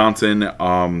 Lane Johnson,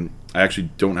 I actually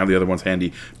don't have the other ones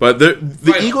handy, but the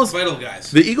Eagles, vital guys.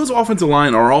 The Eagles' offensive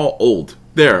line are all old.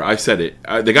 There, I said it.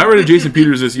 They got rid of Jason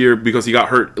Peters this year because he got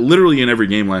hurt literally in every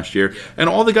game last year, and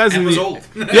all the guys was old.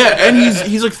 and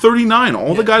he's like 39.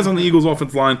 All the guys on the Eagles'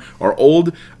 offensive line are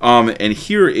old. And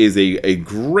here is a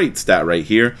great stat right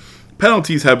here.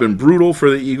 Penalties have been brutal for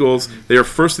the Eagles. They are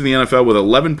first in the NFL with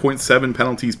 11.7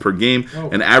 penalties per game,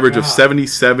 an average of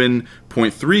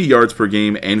 77.3 yards per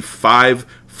game, and 5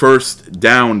 first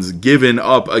downs given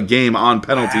up a game on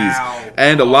penalties. Wow.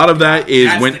 And a lot of that is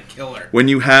That's when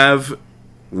you have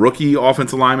rookie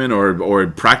offensive linemen or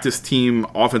practice team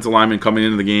offensive linemen coming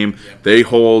into the game, they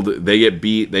hold, they get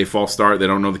beat, they false start, they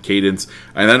don't know the cadence.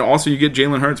 And then also you get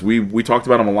Jalen Hurts. We talked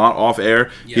about him a lot off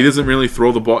air. He doesn't really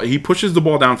throw the ball. He pushes the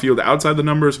ball downfield outside the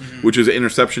numbers, which is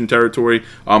interception territory.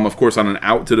 Of course, on an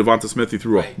out to Devonta Smith, he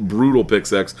threw a brutal pick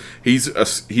six. He's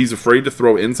afraid to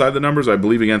throw inside the numbers. I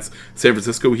believe against San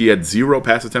Francisco, he had 0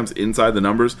 pass attempts inside the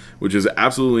numbers, which is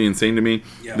absolutely insane to me.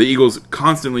 The Eagles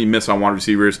constantly miss on wide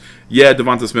receivers.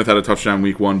 Devonta Smith had a touchdown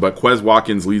week 1, but Quez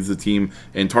Watkins leads the team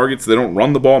in targets. They don't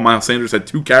run the ball. Miles Sanders had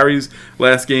 2 carries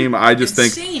last game. I just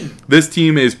think this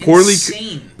team is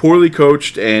poorly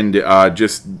coached, and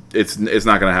it's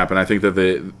not going to happen. I think that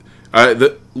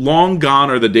the long gone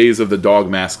are the days of the dog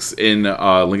masks in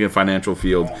Lincoln Financial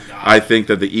Field. I think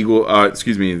that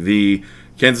the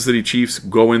Kansas City Chiefs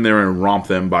go in there and romp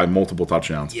them by multiple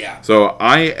touchdowns. So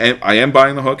I am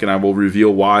buying the hook, and I will reveal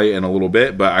why in a little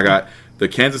bit. But I got the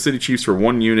Kansas City Chiefs for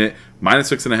 1 unit,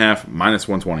 -6.5,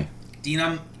 -120.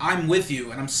 Dean, I'm with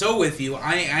you, and I'm so with you.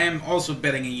 I am also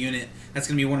betting a unit. That's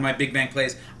going to be one of my big bank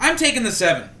plays. I'm taking the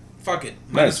 7. Fuck it.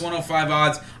 -105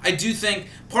 odds. I do think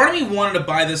part of me wanted to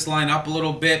buy this line up a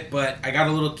little bit, but I got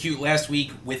a little cute last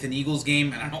week with an Eagles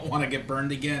game, and I don't want to get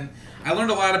burned again. I learned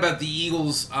a lot about the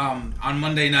Eagles on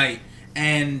Monday night,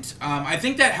 and I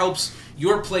think that helps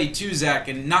your play too, Zach,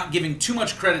 and not giving too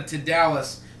much credit to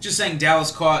Dallas. Just saying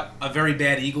Dallas caught a very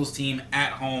bad Eagles team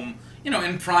at home,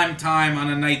 in prime time on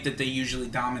a night that they usually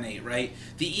dominate, right?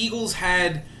 The Eagles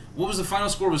had, what was the final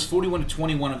score? It was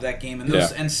 41-21 of that game,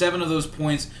 and 7 of those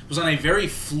points was on a very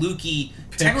fluky,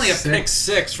 technically a pick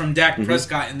 6 from Dak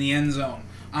Prescott in the end zone.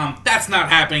 That's not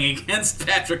happening against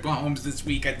Patrick Mahomes this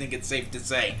week, I think it's safe to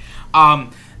say.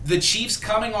 The Chiefs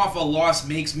coming off a loss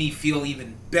makes me feel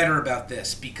even better about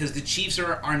this, because the Chiefs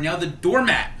are now the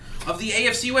doormat of the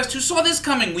AFC West. Who saw this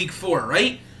coming week 4,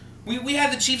 right? We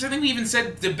had the Chiefs, I think we even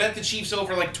said to bet the Chiefs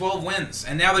over like 12 wins,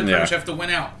 and now they pretty much have to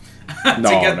win out to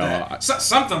get that.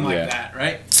 Something like that,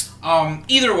 right?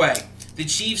 Either way, the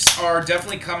Chiefs are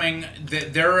definitely coming.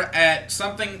 They're at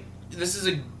something, this is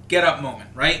a get-up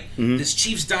moment, right? This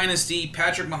Chiefs dynasty,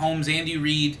 Patrick Mahomes, Andy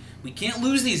Reid, we can't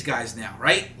lose these guys now,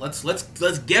 right? Let's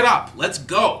get up. Let's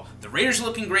go. The Raiders are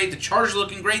looking great. The Chargers are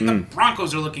looking great. The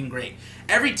Broncos are looking great.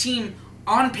 Every team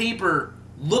on paper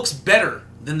looks better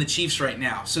than the Chiefs right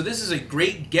now. So this is a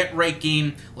great get-right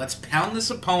game. Let's pound this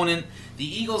opponent.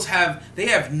 The Eagles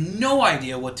have no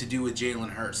idea what to do with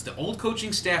Jalen Hurts. The old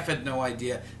coaching staff had no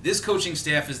idea. This coaching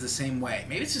staff is the same way.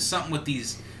 Maybe it's just something with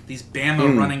these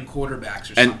Bama running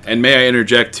quarterbacks or something. And may I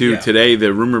interject too? Yeah. Today,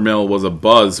 the rumor mill was a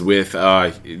buzz with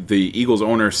the Eagles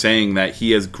owner saying that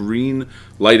he has green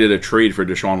lighted a trade for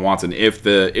Deshaun Watson if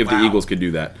the Eagles could do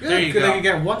that. There you They go. could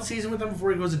get one season with him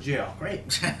before he goes to jail.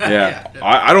 Great. Yeah,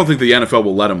 I don't think the NFL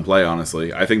will let him play.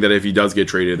 Honestly, I think that if he does get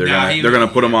traded, they're gonna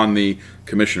put him on the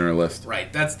commissioner list.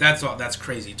 Right. That's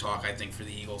crazy talk, I think, for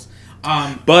the Eagles.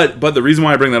 But the reason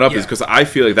why I bring that up is Yeah. because I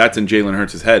feel like that's in Jalen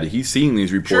Hurts' head. He's seeing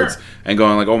these reports Sure. and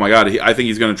going like, "Oh my god!" I think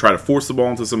he's going to try to force the ball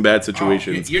into some bad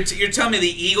situations. You're telling me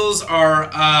the Eagles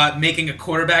are making a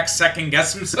quarterback second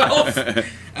guess himself?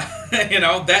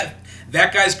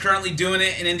 That guy's currently doing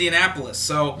it in Indianapolis.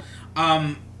 So,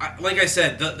 like I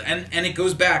said, and it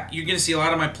goes back. You're going to see a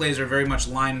lot of my plays are very much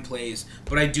line plays,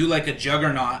 but I do like a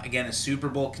juggernaut, again, a Super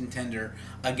Bowl contender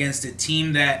against a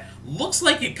team that looks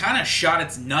like it kind of shot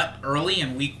its nut early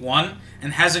in week 1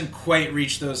 and hasn't quite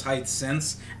reached those heights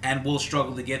since and will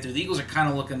struggle to get through. The Eagles are kind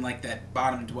of looking like that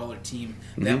bottom dweller team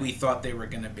that we thought they were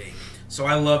going to be. So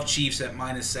I love Chiefs at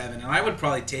 -7, and I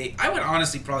would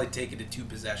honestly probably take it to 2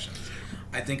 possessions.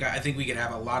 I think we could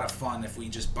have a lot of fun if we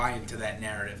just buy into that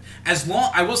narrative.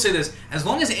 I will say this, as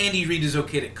long as Andy Reid is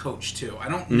okay to coach too. I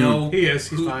don't know. He is.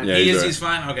 He's fine. Yeah, He's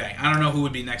fine. Okay. I don't know who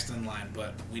would be next in line,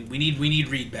 but we need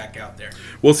Reid back out there.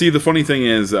 Well, see, the funny thing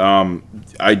is,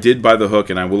 I did buy the hook,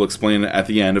 and I will explain it at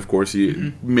the end. Of course,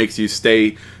 makes you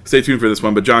stay tuned for this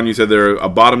one. But John, you said they're a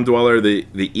bottom dweller.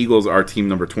 The Eagles are team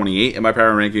number 28 in my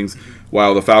power rankings,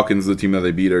 while the Falcons, the team that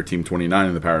they beat, are team 29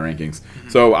 in the power rankings.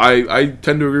 So I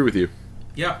tend to agree with you.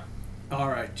 Yep. All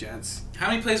right, gents. How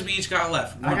many plays we each got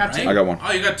left? I got right? 2. I got 1.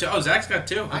 Oh, you got 2. Oh, Zach's got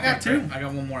 2. I got 2. I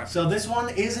got 1 more. So this one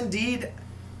is indeed,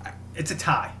 it's a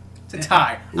tie. It's a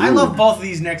tie. I love both of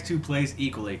these next 2 plays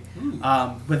equally.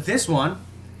 But this one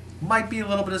might be a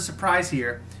little bit of a surprise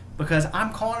here because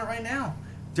I'm calling it right now.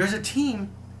 There's a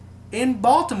team in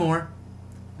Baltimore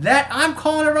that I'm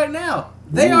calling it right now.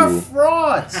 They are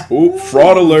frauds. Ooh,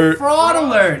 fraud alert. Fraud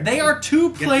alert. They are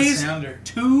 2 Get the plays sounder.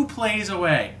 2 plays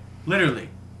away. Literally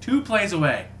 2 plays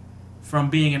away from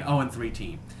being an 0-3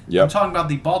 team. Yep. I'm talking about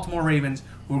the Baltimore Ravens,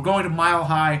 who are going to Mile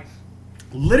High.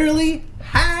 Literally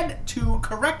had to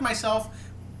correct myself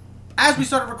as we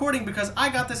started recording because I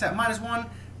got this at -1.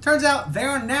 Turns out they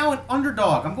are now an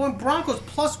underdog. I'm going Broncos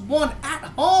 +1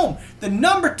 at home. The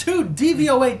number 2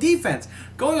 DVOA defense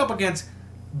going up against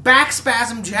Back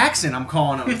Spasm Jackson, I'm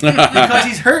calling him. Because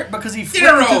he's hurt because he flew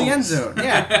into the end zone.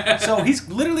 Yeah. So he's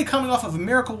literally coming off of a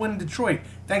miracle win in Detroit.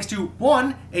 Thanks to,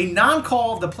 1, a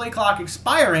non-call of the play clock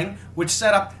expiring, which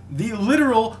set up the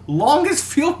literal longest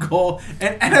field goal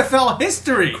in NFL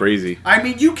history. Crazy. I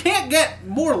mean, you can't get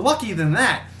more lucky than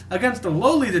that against the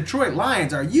lowly Detroit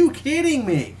Lions. Are you kidding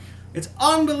me? It's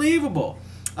unbelievable.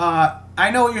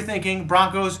 I know what you're thinking.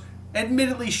 Broncos,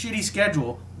 admittedly shitty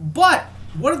schedule, but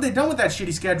what have they done with that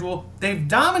shitty schedule? They've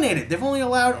dominated. They've only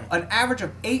allowed an average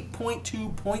of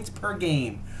 8.2 points per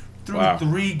game through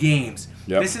 3 games.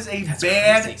 Yep. This is a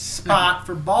bad crazy. spot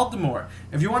for Baltimore.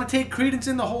 If you want to take credence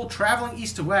in the whole traveling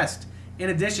east to west, in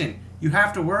addition, you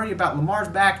have to worry about Lamar's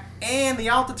back and the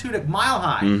altitude at Mile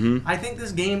High. I think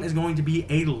this game is going to be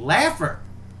a laugher.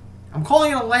 I'm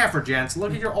calling it a laugher, gents.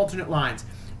 Look at your alternate lines.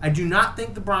 I do not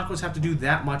think the Broncos have to do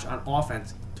that much on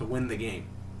offense to win the game.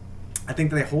 I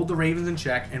think they hold the Ravens in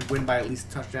check and win by at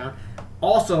least a touchdown.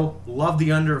 Also, love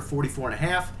the under of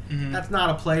 44.5. That's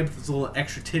not a play, but it's a little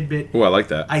extra tidbit. Oh, I like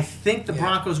that. I think the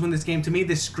Broncos win this game. To me,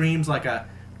 this screams like a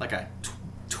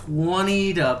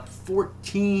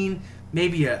 20-14,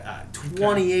 maybe a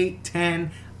 28-10.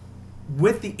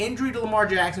 With the injury to Lamar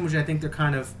Jackson, which I think they're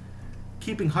kind of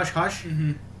keeping hush-hush,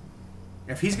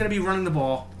 if he's going to be running the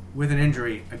ball with an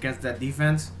injury against that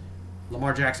defense,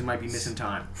 Lamar Jackson might be missing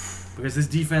time. Because this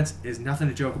defense is nothing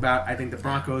to joke about. I think the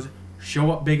Broncos show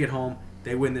up big at home.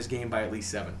 They win this game by at least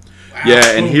 7. Wow.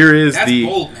 Yeah, and here is That's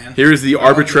bold, man. the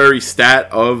arbitrary stat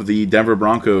of the Denver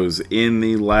Broncos in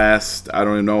the last, I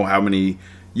don't even know how many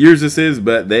years this is,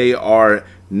 but they are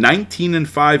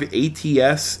 19-5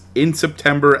 ATS in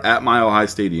September at Mile High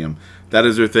Stadium. That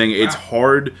is their thing. It's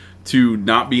hard to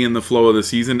not be in the flow of the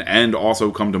season and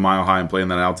also come to Mile High and play in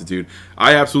that altitude.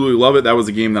 I absolutely love it. That was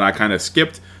a game that I kind of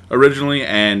skipped originally,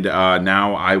 and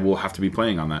now I will have to be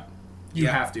playing on that. You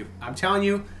have to. I'm telling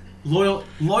you, loyal.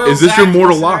 Is this Zach your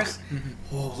mortal listeners- lock?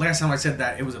 Oh, last time I said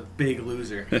that, it was a big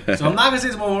loser. So I'm not going to say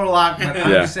it's my mortal lock, but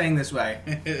I'm just saying this way.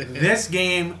 This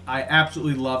game, I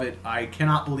absolutely love it. I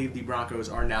cannot believe the Broncos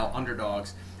are now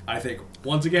underdogs. I think,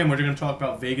 once again, we're going to talk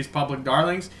about Vegas public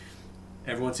darlings.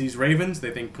 Everyone sees Ravens.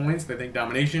 They think points. They think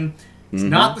domination. It's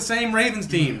not the same Ravens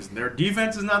teams. Their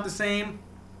defense is not the same.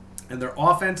 And their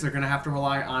offense, they're going to have to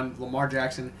rely on Lamar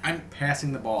Jackson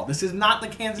passing the ball. This is not the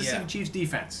Kansas City Chiefs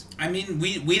defense. I mean,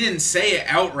 we didn't say it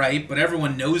outright, but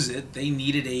everyone knows it. They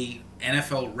needed a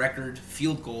NFL record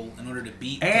field goal in order to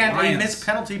beat the Lions. A missed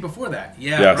penalty before that.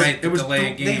 Yeah, Yes. right. It was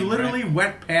delay a game, they literally right?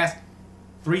 went past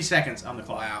 3 seconds on the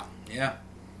clock. Wow. Yeah.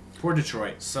 Poor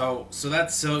Detroit. So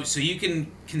you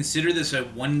can consider this a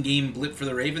one-game blip for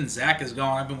the Ravens. Zach is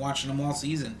gone. I've been watching them all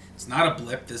season. It's not a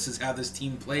blip. This is how this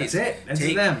team plays. That's it. That's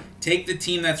them. Take the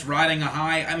team that's riding a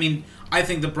high. I mean, I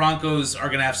think the Broncos are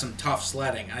going to have some tough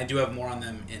sledding. I do have more on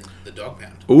them in the dog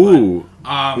pound. Ooh,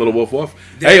 little woof.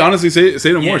 Hey, honestly,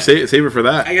 say no more. Save it for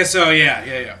that. I guess so.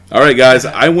 Yeah. All right, guys.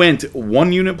 I went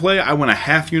 1 unit play. I went a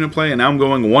half unit play, and now I'm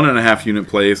going 1.5 unit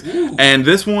plays. Ooh. And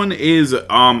this one is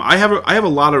I have a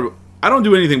lot of. I don't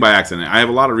do anything by accident. I have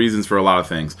a lot of reasons for a lot of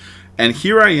things. And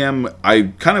here I am. I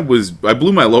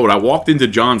blew my load. I walked into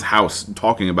John's house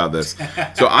talking about this.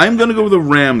 So I'm going to go with the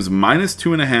Rams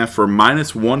 -2.5 for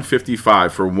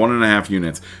 -155 for 1.5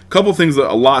 units. Couple things, a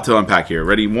lot to unpack here.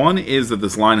 Ready? One is that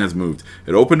this line has moved.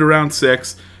 It opened around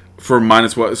 6 for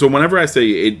 -1. So whenever I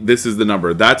say this is the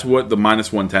number, that's what the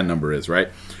 -110 number is, right?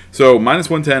 So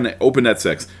 -110 opened at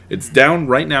 6. It's down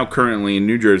right now currently in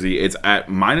New Jersey. It's at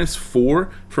 -4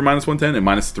 for -110 and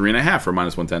 -3.5 for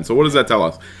 -110. So what does that tell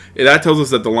us? That tells us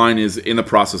that the line is in the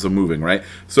process of moving, right?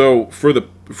 So for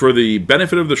the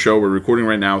benefit of the show, we're recording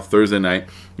right now Thursday night.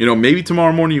 Maybe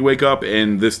tomorrow morning you wake up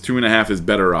and this 2.5 is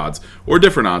better odds or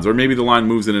different odds, or maybe the line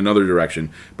moves in another direction.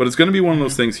 But it's going to be one of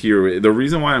those things here. The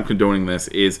reason why I'm condoning this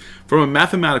is from a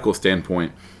mathematical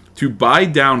standpoint. To buy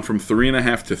down from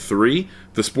 3.5 to 3,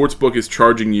 the sports book is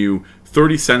charging you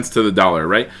 30 cents to the dollar,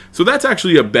 right? So that's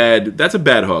actually a bad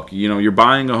hook. You're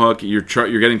buying a hook, you're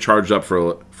getting charged up for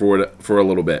a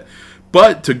little bit.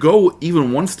 But to go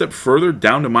even one step further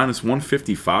down to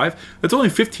 -155, that's only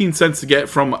 15 cents to get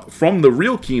from the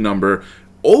real key number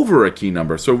over a key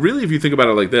number. So really, if you think about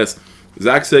it like this,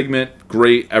 Zach's segment,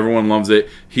 great. Everyone loves it.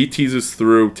 He teases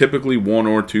through typically 1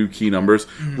 or 2 key numbers.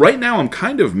 Right now, I'm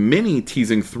kind of mini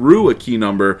teasing through a key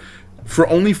number for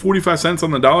only 45 cents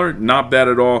on the dollar. Not bad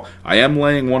at all. I am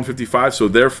laying 155, so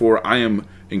therefore I am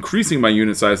increasing my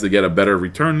unit size to get a better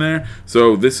return there.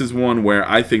 So this is one where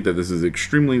I think that this is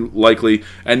extremely likely.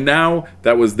 And now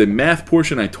that was the math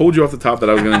portion. I told you off the top that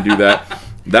I was going to do that.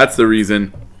 That's the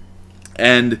reason.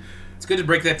 And it's good to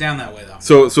break that down that way, though.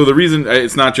 So the reason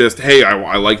it's not just, hey,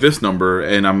 I like this number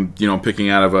and I'm picking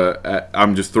out of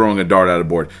I'm just throwing a dart at a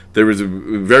board. There was a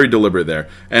very deliberate there,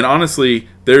 and honestly,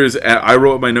 I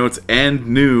wrote my notes and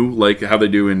knew like how they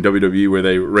do in WWE where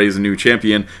they raise a new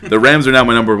champion. The Rams are now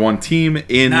my number 1 team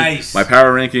in my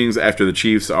power rankings after the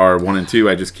Chiefs are 1 and 2.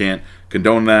 I just can't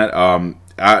condone that.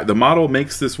 The model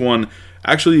makes this one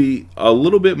actually a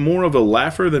little bit more of a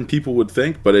laugher than people would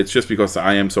think, but it's just because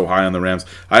I am so high on the Rams.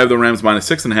 I have the Rams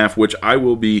 -6.5, which I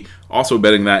will be also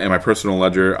betting that in my personal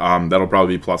ledger. That'll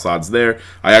probably be plus odds there.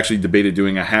 I actually debated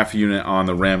doing a half unit on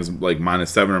the Rams, like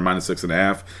 -7 or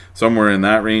 -6.5, somewhere in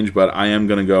that range, but I am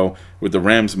going to go with the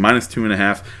Rams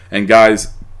 -2.5. And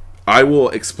guys, I will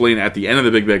explain at the end of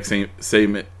the Big Bag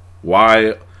segment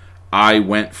why I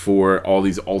went for all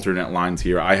these alternate lines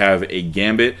here. I have a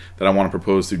gambit that I want to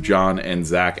propose to John and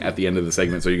Zach at the end of the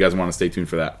segment, so you guys want to stay tuned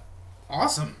for that.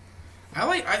 Awesome. I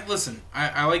like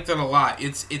that a lot.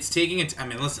 It's taking it. I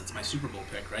mean, listen, it's my Super Bowl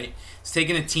pick, right? It's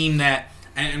taking a team that,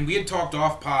 and we had talked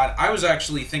off pod. I was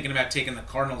actually thinking about taking the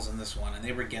Cardinals in this one, and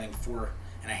they were getting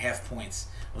 4.5 points.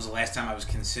 It was the last time I was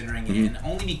considering it, and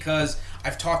only because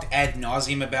I've talked ad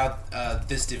nauseum about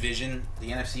this division,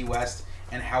 the NFC West,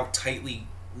 and how tightly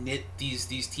knit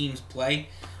these teams play.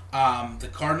 The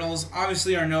Cardinals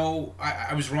obviously are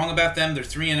I was wrong about them. They're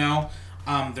 3-0.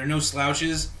 They're no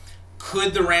slouches.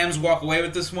 Could the Rams walk away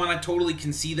with this one? I totally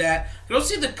can see that. I could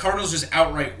also see the Cardinals just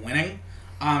outright winning.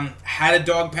 Had a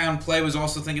dog pound play, was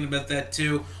also thinking about that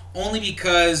too. Only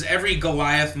because every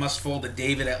Goliath must fall to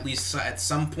David at least at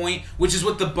some point, which is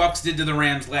what the Bucs did to the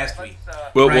Rams last week.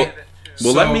 Well,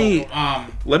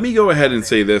 let me go ahead and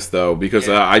say this though, because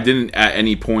I didn't at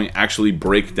any point actually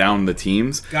break down the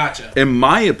teams. Gotcha. In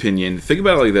my opinion, think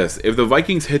about it like this: if the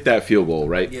Vikings hit that field goal,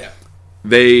 right? Yeah.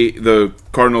 The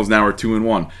Cardinals now are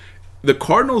 2-1. The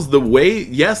Cardinals,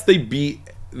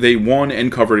 they won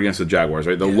and covered against the Jaguars,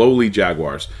 right? The lowly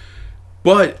Jaguars.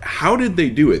 But how did they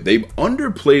do it? They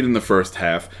underplayed in the first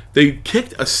half. They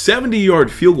kicked a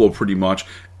 70-yard field goal pretty much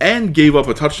and gave up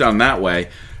a touchdown that way.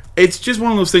 It's just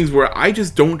one of those things where I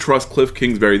just don't trust Cliff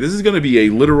Kingsbury. This is going to be a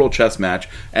literal chess match,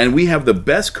 and we have the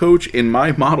best coach in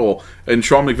my model, in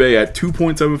Sean McVay, at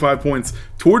 2.75 points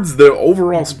towards the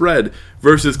overall spread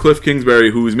versus Cliff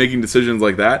Kingsbury, who's making decisions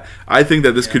like that. I think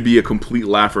that this could be a complete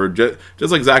laugher, just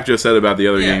like Zach just said about the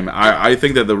other game. I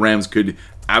think that the Rams could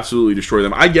absolutely destroy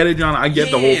them. I get it, John. I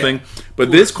get the whole thing, but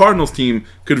this Cardinals team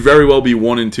could very well be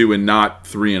 1-2 and not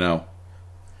 3-0.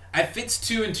 It fits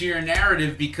too into your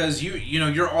narrative because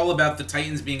you're all about the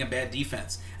Titans being a bad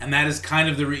defense, and that is kind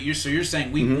of so you're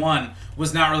saying Week 1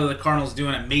 was not really the Cardinals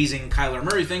doing amazing Kyler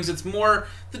Murray things. It's more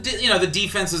the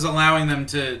defense is allowing them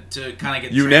to kind of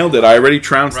get. You nailed it. I already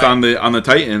trounced on the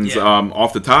Titans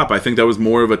off the top. I think that was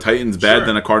more of a Titans bad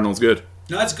than a Cardinals good.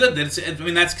 No, that's good.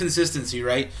 That's consistency,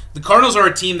 right? The Cardinals are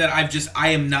a team that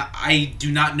I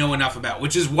do not know enough about,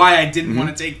 which is why I didn't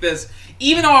want to take this.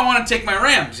 Even though I want to take my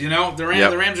Rams, the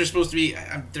Rams are supposed to be,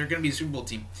 they're going to be a Super Bowl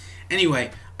team.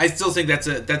 Anyway, I still think that's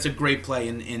a great play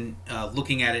in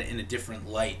looking at it in a different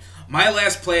light. My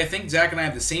last play, I think Zach and I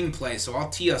have the same play, so I'll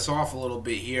tee us off a little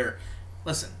bit here.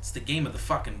 Listen, it's the game of the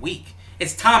fucking week.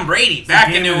 It's Tom Brady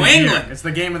back in New England. It's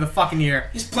the game of the fucking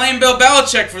year. He's playing Bill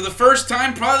Belichick for the first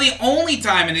time, probably the only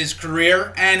time in his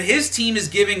career, and his team is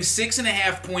giving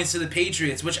 6.5 points to the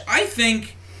Patriots, which I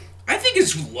think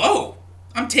is low.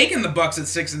 I'm taking the Bucs at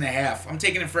 6.5. I'm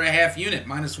taking it for a half unit,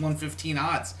 minus 115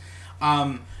 odds.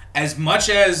 As much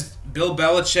as Bill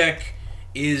Belichick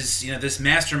is, this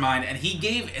mastermind, and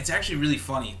it's actually really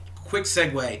funny. Quick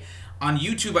segue. On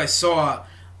YouTube, I saw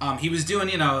he was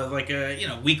doing, like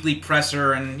a weekly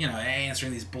presser and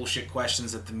answering these bullshit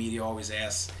questions that the media always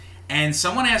asks. And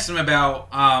someone asked him about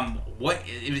what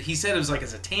he said. It was like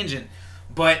as a tangent,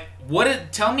 but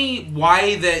tell me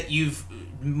why that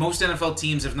most NFL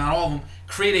teams, if not all of them,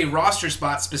 create a roster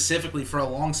spot specifically for a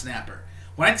long snapper.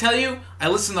 When I tell you, I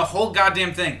listened to the whole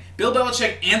goddamn thing. Bill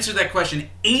Belichick answered that question,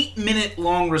 8-minute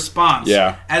long response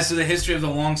as to the history of the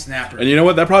long snapper. And you know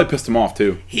what? That probably pissed him off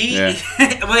too.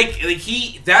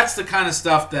 That's the kind of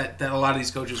stuff that a lot of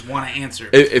these coaches want to answer.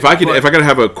 If I could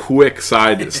have a quick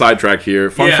sidetrack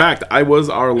here. Fun fact: I was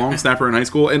our long snapper in high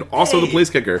school and also the place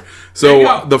kicker.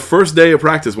 So the first day of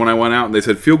practice when I went out and they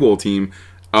said field goal team.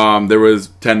 There was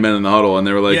 10 men in the huddle, and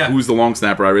they were like, who's the long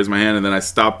snapper? I raised my hand, and then I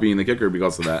stopped being the kicker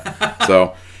because of that.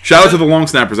 So, shout out to the long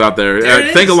snappers out there.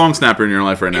 Think a long snapper in your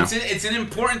life right now. It's an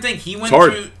important thing. He went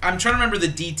through... I'm trying to remember the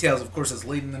details. Of course, it's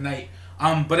late in the night.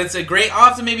 But it's a great... I'll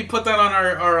have to maybe put that on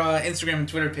our Instagram and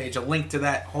Twitter page, a link to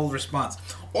that whole response.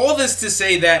 All this to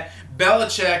say that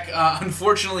Belichick,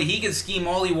 unfortunately, he can scheme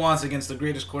all he wants against the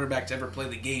greatest quarterback to ever play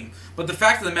the game. But the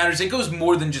fact of the matter is, it goes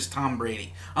more than just Tom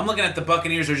Brady. I'm looking at the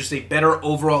Buccaneers are just a better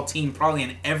overall team, probably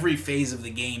in every phase of the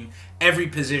game, every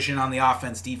position on the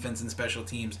offense, defense, and special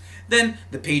teams, than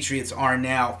the Patriots are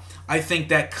now. I think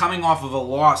that coming off of a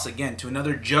loss, again, to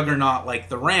another juggernaut like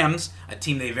the Rams, a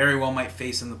team they very well might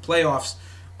face in the playoffs,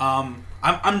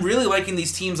 I'm really liking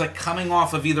these teams like coming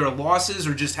off of either losses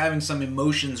or just having some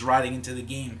emotions riding into the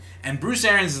game. And Bruce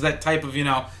Arians is that type of,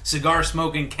 cigar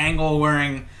smoking,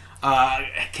 Kangol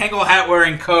hat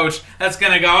wearing coach that's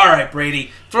gonna go, all right, Brady,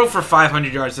 throw for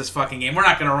 500 yards this fucking game. We're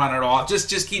not gonna run it off.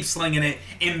 Just keep slinging it.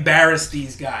 Embarrass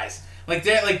these guys.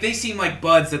 They seem like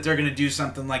buds that they're gonna do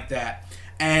something like that.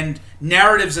 And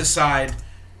narratives aside,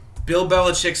 Bill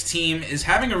Belichick's team is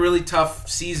having a really tough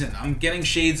season. I'm getting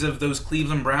shades of those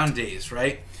Cleveland Brown days,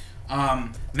 right?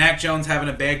 Mac Jones having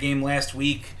a bad game last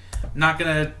week. Not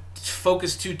going to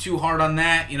focus too hard on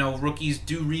that. Rookies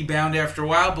do rebound after a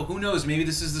while, but who knows? Maybe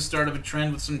this is the start of a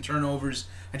trend with some turnovers.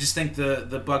 I just think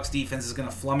the Bucs defense is going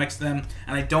to flummox them,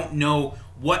 and I don't know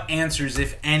what answers,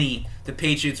 if any, the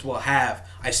Patriots will have.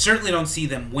 I certainly don't see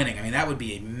them winning. I mean, that would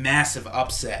be a massive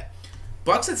upset.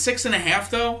 Bucks at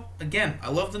 6.5, though. Again, I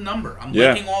love the number. I'm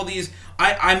liking all these.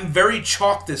 I'm very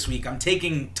chalk this week. I'm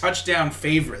taking touchdown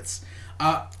favorites.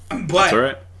 But that's all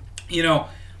right.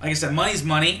 Like I said, money's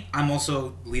money. I'm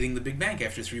also leading the big bank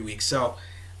after 3 weeks, so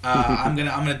I'm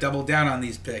gonna double down on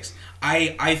these picks.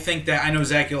 I think that I know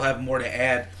Zach, you'll have more to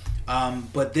add.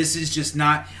 But this is just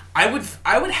not. I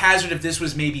would hazard if this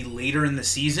was maybe later in the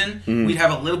season, we'd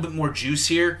have a little bit more juice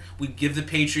here. We'd give the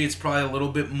Patriots probably a little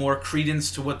bit more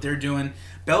credence to what they're doing.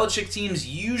 Belichick teams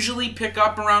usually pick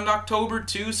up around October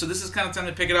too, so this is kind of time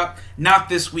to pick it up. Not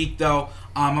this week though.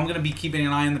 I'm going to be keeping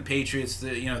an eye on the Patriots,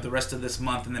 the rest of this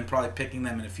month, and then probably picking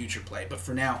them in a future play. But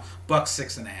for now, Bucks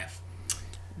 6.5.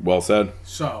 Well said.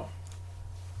 So,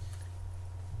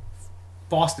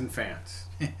 Boston fans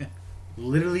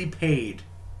literally paid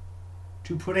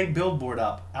to put a billboard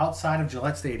up outside of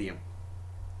Gillette Stadium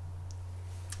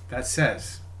that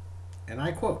says, and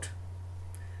I quote,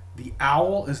 "The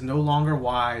owl is no longer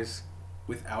wise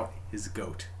without his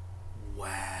goat."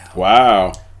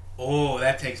 Wow. Oh,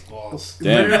 that takes balls.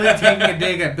 Damn. Literally taking a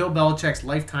dig at Bill Belichick's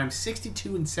lifetime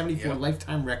 62-74 Yep.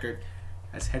 lifetime record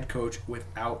as head coach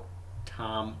without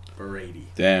Tom Brady.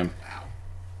 Damn. Wow.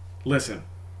 Listen,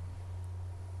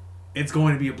 it's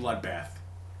going to be a bloodbath.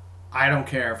 I don't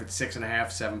care if it's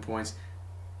 6.5, 7 points.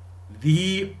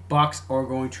 The Bucs are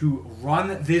going to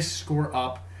run this score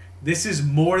up. This is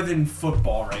more than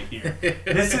football right here.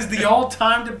 This is the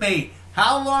all-time debate.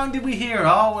 How long did we hear?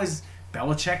 Oh, is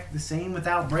Belichick the same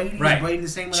without Brady? Right. Is Brady the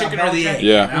same without Chicken Belichick? or the egg.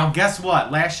 Yeah. Now, guess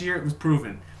what? Last year it was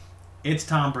proven. It's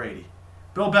Tom Brady.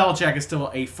 Bill Belichick is still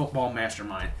a football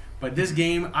mastermind. But this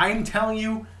game, I'm telling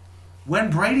you, when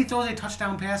Brady throws a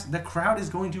touchdown pass, the crowd is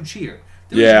going to cheer.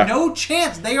 There's Yeah. no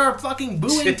chance they are fucking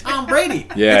booing Tom Brady.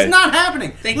 Yeah. It's not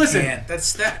happening. They Listen, can't.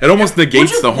 That's that. It almost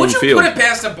negates the home Would you field. put it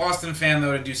past a Boston fan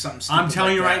though to do something stupid? I'm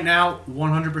telling you like right now,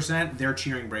 100%, they're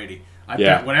cheering Brady. I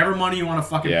Yeah. bet whatever money you want to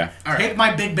fucking Yeah. All right. take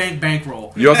my big bank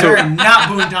bankroll. You also- They're not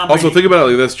booing Tom Brady. Also, think about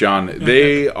it like this, John.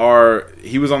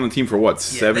 He was on the team for what,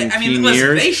 17 listen,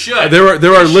 years? they should. There are They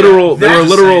literal should. there are That's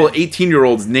literal insane.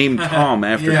 18-year-olds named Tom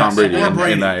after Yes, Tom Brady or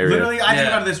in that area. Literally, I think Yeah.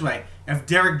 about it this way: if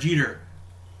Derek Jeter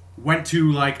went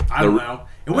to I The- don't know,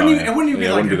 it wouldn't even be it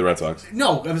like wouldn't be the Red Sox.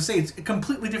 No, I would say it's a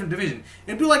completely different division.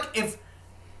 It'd be like if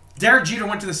Derek Jeter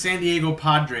went to the San Diego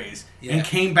Padres Yeah. and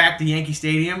came back to Yankee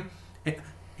Stadium,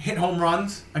 hit home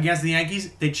runs against the Yankees,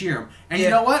 they cheer him. And you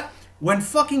Yeah. know what? When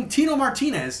fucking Tino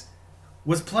Martinez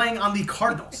was playing on the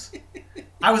Cardinals,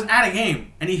 I was at a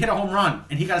game and he hit a home run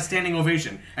and he got a standing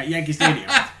ovation at Yankee Stadium.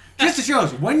 Just to show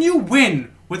us, when you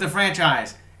win with a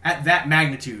franchise at that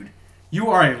magnitude, you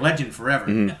are a legend forever.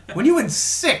 Mm-hmm. When you win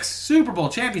 6 Super Bowl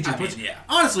championships, I mean, which yeah.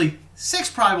 honestly, 6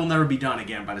 probably will never be done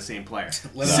again by the same player.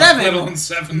 Let 7, alone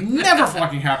 7. never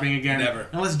fucking happening again. Never.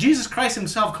 Unless Jesus Christ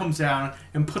himself comes down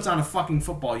and puts on a fucking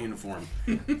football uniform.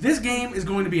 This game is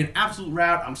going to be an absolute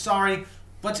rout. I'm sorry.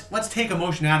 Let's take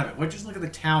emotion out of it. Let's just look at the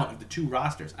talent of the two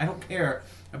rosters. I don't care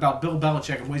about Bill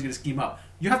Belichick and what he's going to scheme up.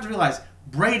 You have to realize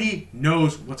Brady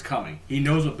knows what's coming. He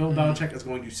knows what Bill Belichick is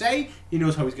going to say. He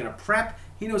knows how he's going to prep.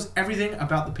 He knows everything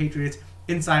about the Patriots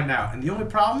inside and out. And the only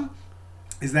problem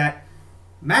is that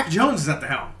Mac Jones is at the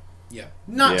helm, Yeah.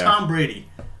 not Yeah. Tom Brady.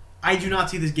 I do not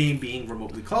see this game being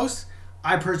remotely close.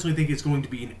 I personally think it's going to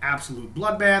be an absolute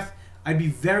bloodbath. I'd be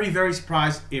very, very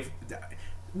surprised if...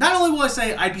 Not only will I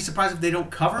say I'd be surprised if they don't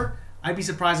cover, I'd be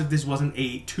surprised if this wasn't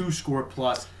a 2-score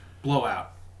plus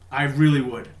blowout. I really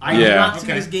would. I do Yeah. not see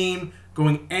Okay. this game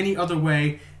going any other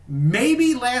way.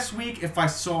 Maybe last week if I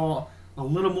saw a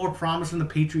little more promise from the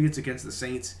Patriots against the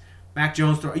Saints. Mac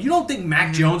Jones throw. You don't think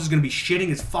Mac Jones is going to be shitting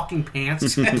his fucking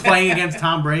pants playing against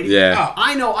Tom Brady? Yeah. Oh,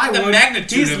 I know I the would.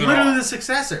 magnitude He's of it literally all. the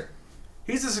successor.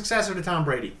 He's the successor to Tom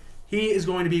Brady. He is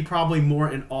going to be probably more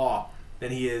in awe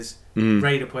than he is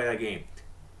ready to play that game.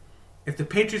 If the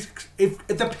Patriots if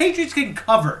the Patriots can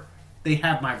cover, they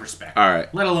have my respect. All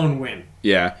right. Let alone win.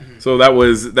 Yeah. So that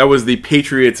was the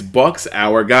Patriots Bucks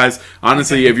hour, guys.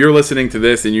 Honestly, if you're listening to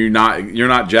this and you're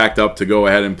not jacked up to go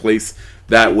ahead and place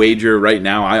that wager right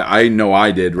now, I know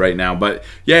I did right now. But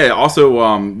yeah,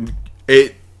 also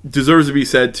it deserves to be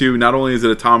said too. Not only is it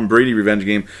a Tom Brady revenge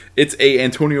game, it's a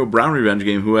Antonio Brown revenge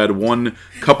game. Who had one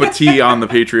cup of tea on the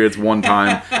Patriots one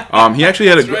time. He actually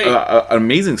had an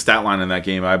amazing stat line in that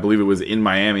game. I believe it was in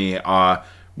Miami.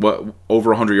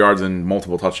 Over 100 yards and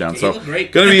multiple touchdowns. He So looked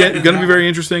great. gonna be very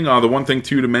interesting. The one thing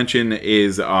too to mention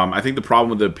is I think the problem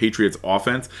with the Patriots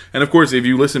offense, and of course if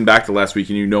you listen back to last week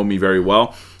and you know me very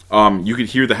well, you could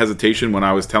hear the hesitation when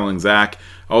I was telling Zach,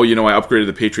 oh, I upgraded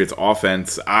the Patriots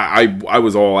offense. I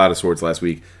was all out of sorts last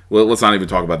week. Well, let's not even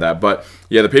talk about that. But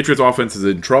yeah, the Patriots offense is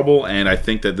in trouble, and I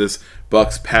think that this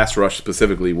Bucks pass rush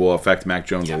specifically will affect Mac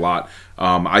Jones a lot.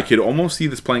 I could almost see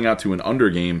this playing out to an under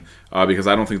game because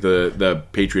I don't think the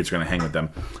Patriots are going to hang with them.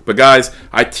 But guys,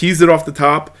 I teased it off the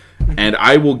top, and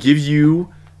I will give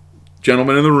you,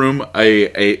 gentlemen in the room,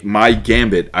 my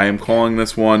gambit. I am calling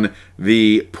this one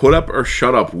the put up or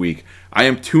shut up week. I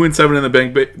am 2-7 in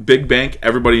the big bank.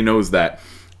 Everybody knows that.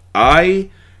 I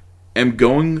am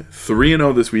going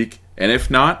 3-0 this week, and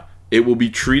if not, it will be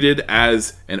treated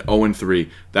as an 0-3.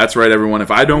 That's right, everyone. If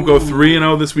I don't go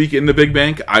 3-0 this week in the big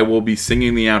bank, I will be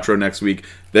singing the outro next week.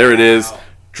 There it is.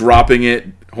 Dropping it.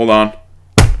 Hold on.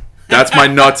 That's my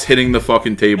nuts hitting the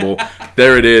fucking table.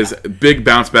 There it is. Big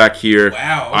bounce back here.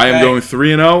 Wow, okay. I am going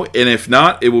 3-0, and if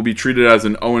not, it will be treated as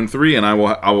an 0-3, and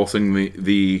I will sing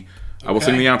the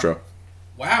outro.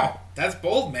 Wow, that's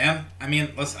bold, man. I mean,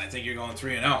 listen, I think you're going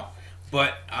 3-0.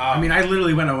 But I mean, I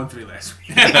literally went 0-3 last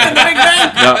week. No,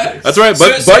 that's right.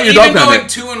 But so your even dog going pound.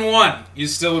 2-1, you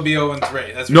still would be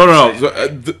 0-3. That's No. what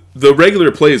So, the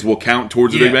regular plays will count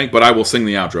towards the big bank, but I will sing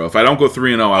the outro. If I don't go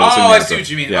 3-0, I will sing the outro. I see what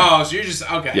you mean. Yeah. Oh, so you're just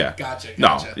okay. Yeah. Gotcha.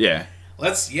 No, yeah.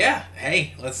 Let's.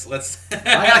 Hey, let's.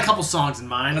 I got a couple songs in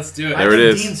mind. Let's do it. There it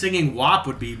is. Dean singing WAP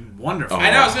would be wonderful. I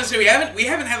know. I was gonna say we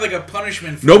haven't had like a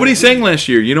punishment. For Nobody sang last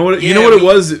year. You know what? You know what it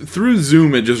was through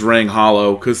Zoom. It just rang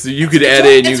hollow because you could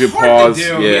edit, and you could pause.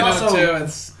 Yeah.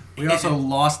 We also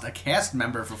lost a cast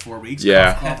member for 4 weeks.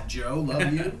 Yeah. Cough, Joe,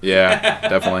 love you. Yeah,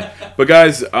 definitely. But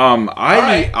guys,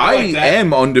 I like that.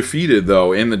 am undefeated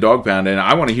though in the dog pound, and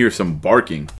I want to hear some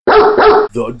barking.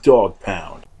 The Dog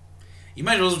Pound. You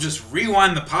might as well just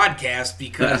rewind the podcast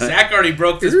because Zach already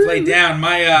broke this play down.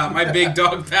 My big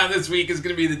dog pound this week is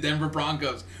going to be the Denver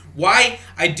Broncos. Why?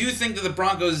 I do think that the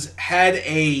Broncos had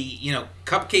a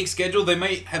cupcake schedule. They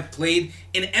might have played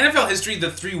in NFL history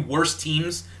the 3 worst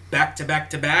teams back to back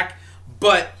to back,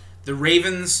 but the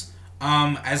Ravens,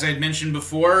 as I mentioned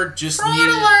before, just needed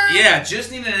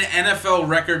an NFL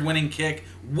record-winning kick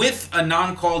with a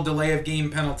non-call delay of game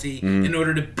penalty in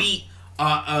order to beat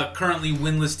a currently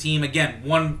winless team. Again,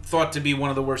 thought to be one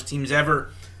of the worst teams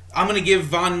ever. I'm going to give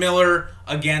Von Miller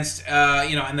against,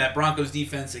 and that Broncos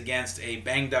defense against a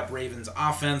banged-up Ravens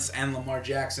offense and Lamar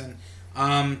Jackson.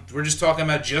 We're just talking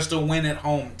about just a win at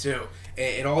home, too.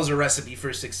 It all is a recipe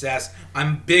for success.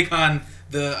 I'm big on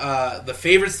the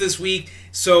favorites this week.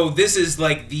 So this is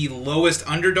like the lowest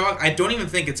underdog. I don't even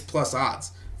think it's plus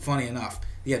odds, funny enough.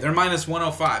 Yeah, they're minus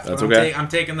 105. That's okay. I'm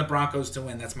taking the Broncos to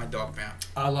win. That's my dog pound.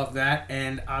 I love that,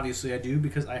 and obviously I do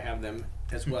because I have them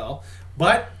as well.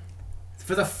 But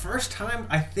for the first time,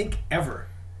 I think ever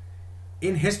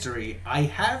in history, I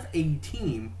have a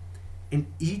team in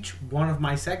each one of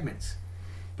my segments.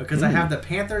 Because I have the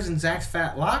Panthers in Zach's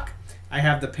Fat Lock. I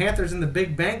have the Panthers in the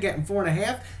Big Bank getting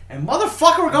 4.5. And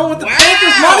motherfucker, we're going with the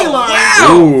Panthers money line.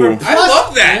 Wow. For I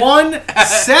love that.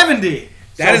 170.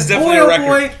 That is definitely a record.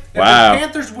 Boy, if Wow. the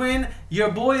Panthers win,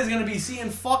 your boy is going to be seeing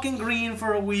fucking green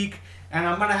for a week. And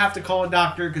I'm going to have to call a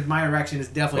doctor because my erection is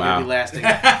definitely going to be lasting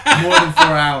more than 4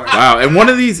 hours. Wow, and one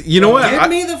of these, you know what? Give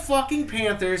me the fucking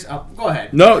Panthers. Oh, go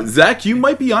ahead. No, Zach, you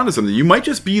might be onto something. You might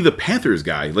just be the Panthers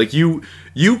guy. Like you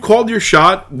called your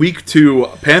shot week 2,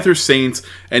 Panthers Saints,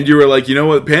 and you were like, you know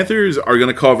what, Panthers are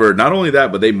going to cover. Not only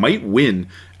that, but they might win.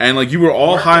 And like you were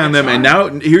all high on them, and now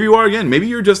here you are again. Maybe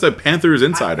you're just a Panthers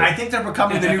insider. I think they're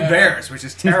becoming the new Bears, which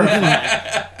is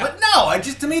terrifying. But no,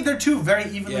 to me, they're 2 very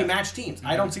evenly matched teams.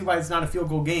 I don't see why it's not a field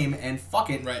goal game, and fuck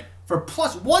it. Right. For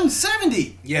plus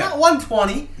 170. Yeah. Not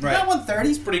 120. Right. Not 130.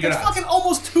 It's pretty good It's odds. fucking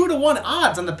almost 2-1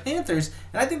 odds on the Panthers.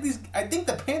 And I think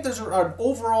the Panthers are an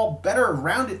overall better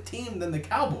rounded team than the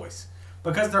Cowboys.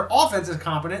 Because their offense is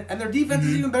competent and their defense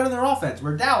is even better than their offense.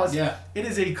 Where Dallas, it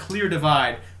is a clear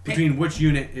divide between which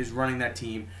unit is running that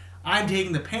team. I'm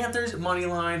taking the Panthers money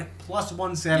line plus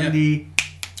 170.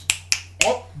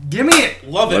 Oh, give me it.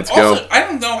 Love it. Let's Also, go. I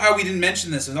don't know how we didn't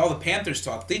mention this in all the Panthers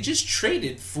talk. They just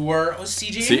traded for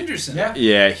C.J. Anderson.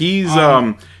 Yeah. He's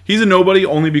a nobody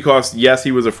only because yes,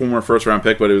 he was a former first round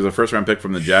pick, but it was a first round pick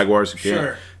from the Jaguars.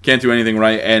 Who can't do anything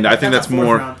right, and I think that's a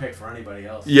more. Round pick for anybody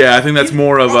else. Yeah, I think that's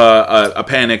more of a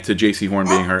panic to J.C. Horn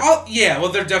being hurt. Well,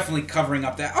 they're definitely covering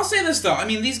up that. I'll say this though. I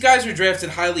mean, these guys are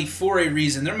drafted highly for a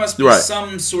reason. There must be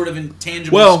some sort of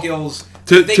intangible skills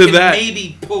that they can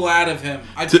maybe pull out of him.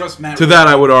 I trust Matt. To that,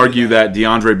 I would argue that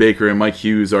DeAndre Baker and Mike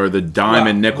Hughes are the dime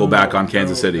and nickel back on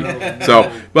Kansas City.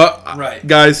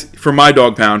 Guys, for my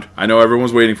dog pound, I know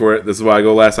everyone's waiting for it. This is why I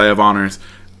go last. I have honors.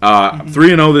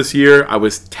 3-0 this year. I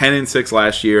was 10-6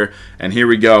 last year, and here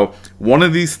we go. One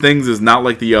of these things is not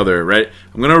like the other, right?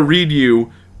 I'm gonna read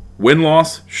you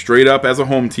win-loss straight up as a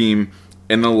home team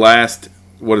in the last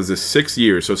 6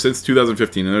 years? So since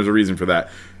 2015, and there's a reason for that.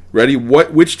 Ready?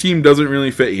 Which team doesn't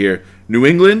really fit here? New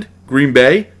England, Green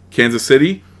Bay, Kansas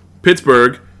City,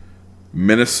 Pittsburgh,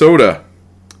 Minnesota.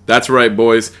 That's right,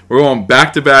 boys. We're going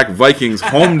back-to-back Vikings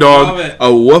home dog.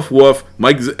 A woof woof.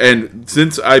 And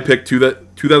since I picked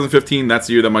 2015, that's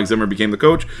the year that Mike Zimmer became the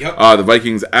coach. Yep. The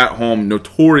Vikings at home,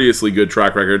 notoriously good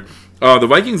track record. The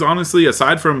Vikings, honestly,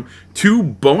 aside from 2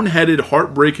 boneheaded,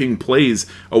 heartbreaking plays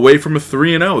away from a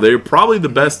 3-0, they're probably the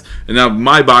best. And now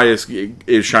my bias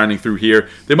is shining through here.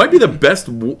 They might be the best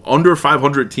under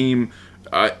 500 team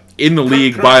in the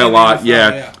league by a lot.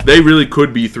 Yeah, they really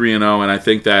could be 3-0, and I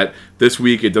think that this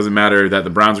week it doesn't matter that the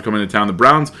Browns are coming to town. The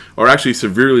Browns are actually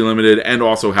severely limited and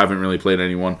also haven't really played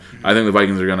anyone. I think the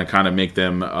Vikings are going to kind of make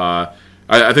them.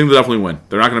 I think they'll definitely win.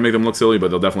 They're not going to make them look silly, but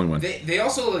they'll definitely win. They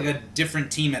also look like a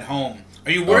different team at home. Are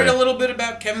you worried a little bit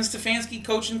about Kevin Stefanski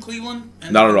coaching Cleveland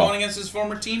and Not at all. going against his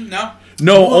former team? No.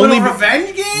 No, only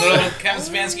revenge game. Little Kevin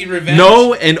Stefanski revenge.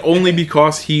 No, and only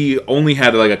because he only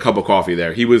had like a cup of coffee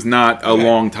there. He was not a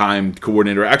long-time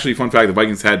coordinator. Actually, fun fact: the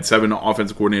Vikings had 7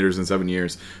 offensive coordinators in 7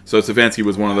 years. So Stefanski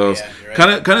was one of those.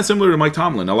 Yeah, Kind of similar to Mike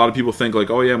Tomlin. A lot of people think like,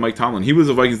 oh yeah, Mike Tomlin. He was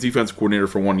a Vikings defensive coordinator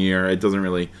for 1 year. It doesn't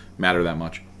really matter that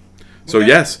much. So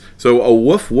yes, so a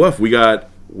woof. We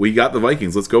got the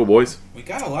Vikings. Let's go, boys. We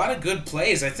got a lot of good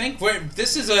plays. I think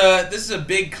this is a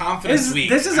big confidence week.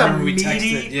 This is I a remember we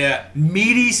texted.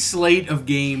 meaty slate of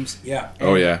games. Yeah.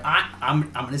 Oh yeah.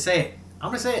 I'm gonna say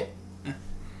it.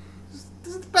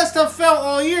 This is the best I've felt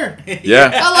all year.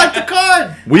 Yeah. I like the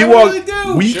card. We I walked. really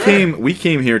do. We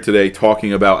came here today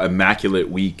talking about Immaculate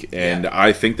Week, and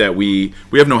I think that we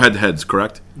have no head-to-heads,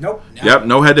 correct? Nope. No. Yep,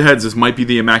 no head-to-heads. This might be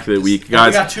the Immaculate Week,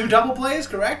 guys. We got 2 double plays,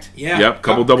 correct? Yeah. Yep,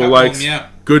 couple double likes. Yeah.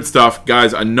 Good stuff,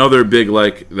 guys. Another big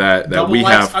like that Double we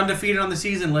likes, have. undefeated on the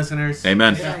season, listeners.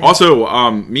 Amen. Yeah.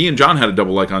 Also, me and John had a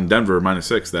double like on Denver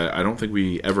 -6 that I don't think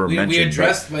we ever mentioned. We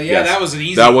addressed, but yes, that was an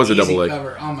easy. That was a easy double leg.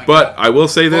 cover. Oh my But God. I will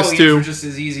say this Both too. were just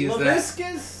as easy as that.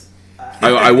 Labiscus.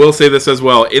 I will say this as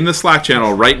well. In the Slack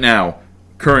channel right now,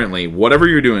 currently, whatever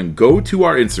you're doing, go to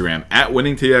our Instagram at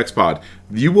WinningTXPod.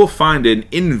 You will find an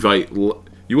invite.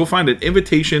 You will find an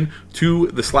invitation to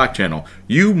the Slack channel.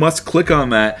 You must click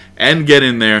on that and get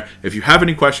in there. If you have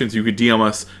any questions, you could DM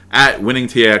us at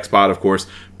WinningTXPod, of course.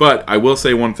 But I will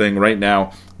say one thing right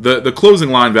now. The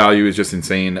closing line value is just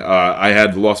insane. I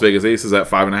had the Las Vegas Aces at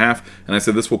 5.5, and I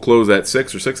said this will close at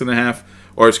 6 or 6.5,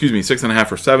 or excuse me,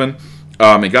 6.5 or 7.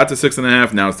 It got to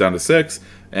 6.5. Now it's down to 6,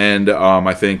 and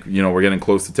I think we're getting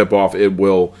close to tip off. It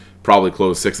will probably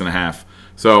close 6.5.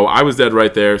 So I was dead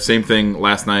right there. Same thing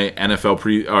last night. NHL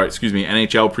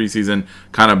preseason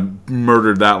kind of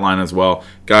murdered that line as well.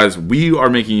 Guys, we are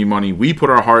making you money. We put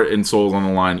our heart and souls on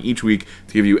the line each week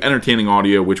to give you entertaining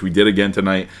audio, which we did again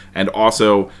tonight. And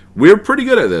also, we're pretty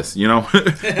good at this. We know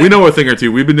a thing or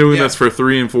two. We've been doing this for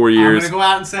 3 and 4 years. I'm going to go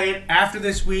out and say it. After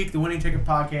this week, the Winning Ticket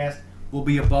Podcast will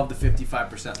be above the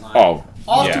 55% line. Oh,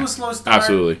 Off yeah. to a slow start.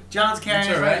 Absolutely. John's carrying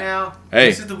That's us all right right. now. Hey.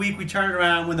 This is the week we turn it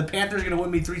around when the Panthers are going to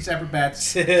win me 3 separate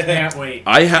bets. Can't wait.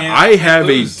 I have a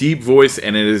lose. deep voice,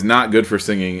 and it is not good for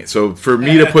singing. So for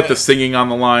me to put the singing on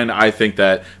the line, I think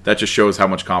that just shows how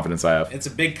much confidence I have. It's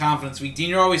a big confidence week. Dean,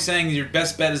 you're always saying your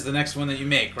best bet is the next one that you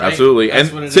make, right? Absolutely.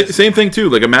 That's what And it is. same thing too.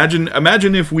 Like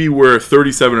imagine if we were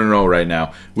 37-0 right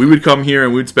now. We would come here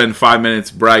and we'd spend 5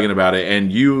 minutes bragging about it,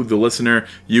 and you, the listener,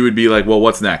 you would be like, "Well,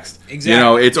 what's next?"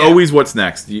 Exactly. It's Yeah. always what's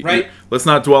next. Right. Let's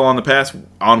not dwell on the past,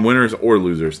 on winners or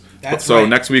losers. That's so right.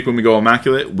 next week when we go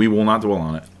Immaculate, we will not dwell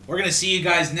on it. We're going to see you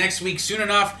guys next week soon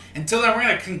enough. Until then, we're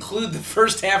going to conclude the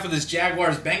first half of this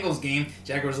Jaguars-Bengals game.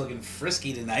 Jaguars looking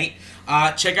frisky tonight.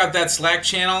 Check out that Slack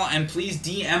channel, and please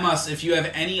DM us if you have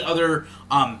any other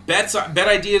bet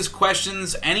ideas,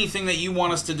 questions, anything that you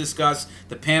want us to discuss.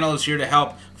 The panel is here to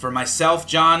help. For myself,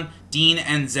 John, Dean,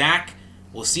 and Zach,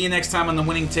 we'll see you next time on the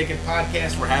Winning Ticket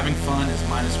Podcast. We're having fun. It's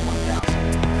 -1 down.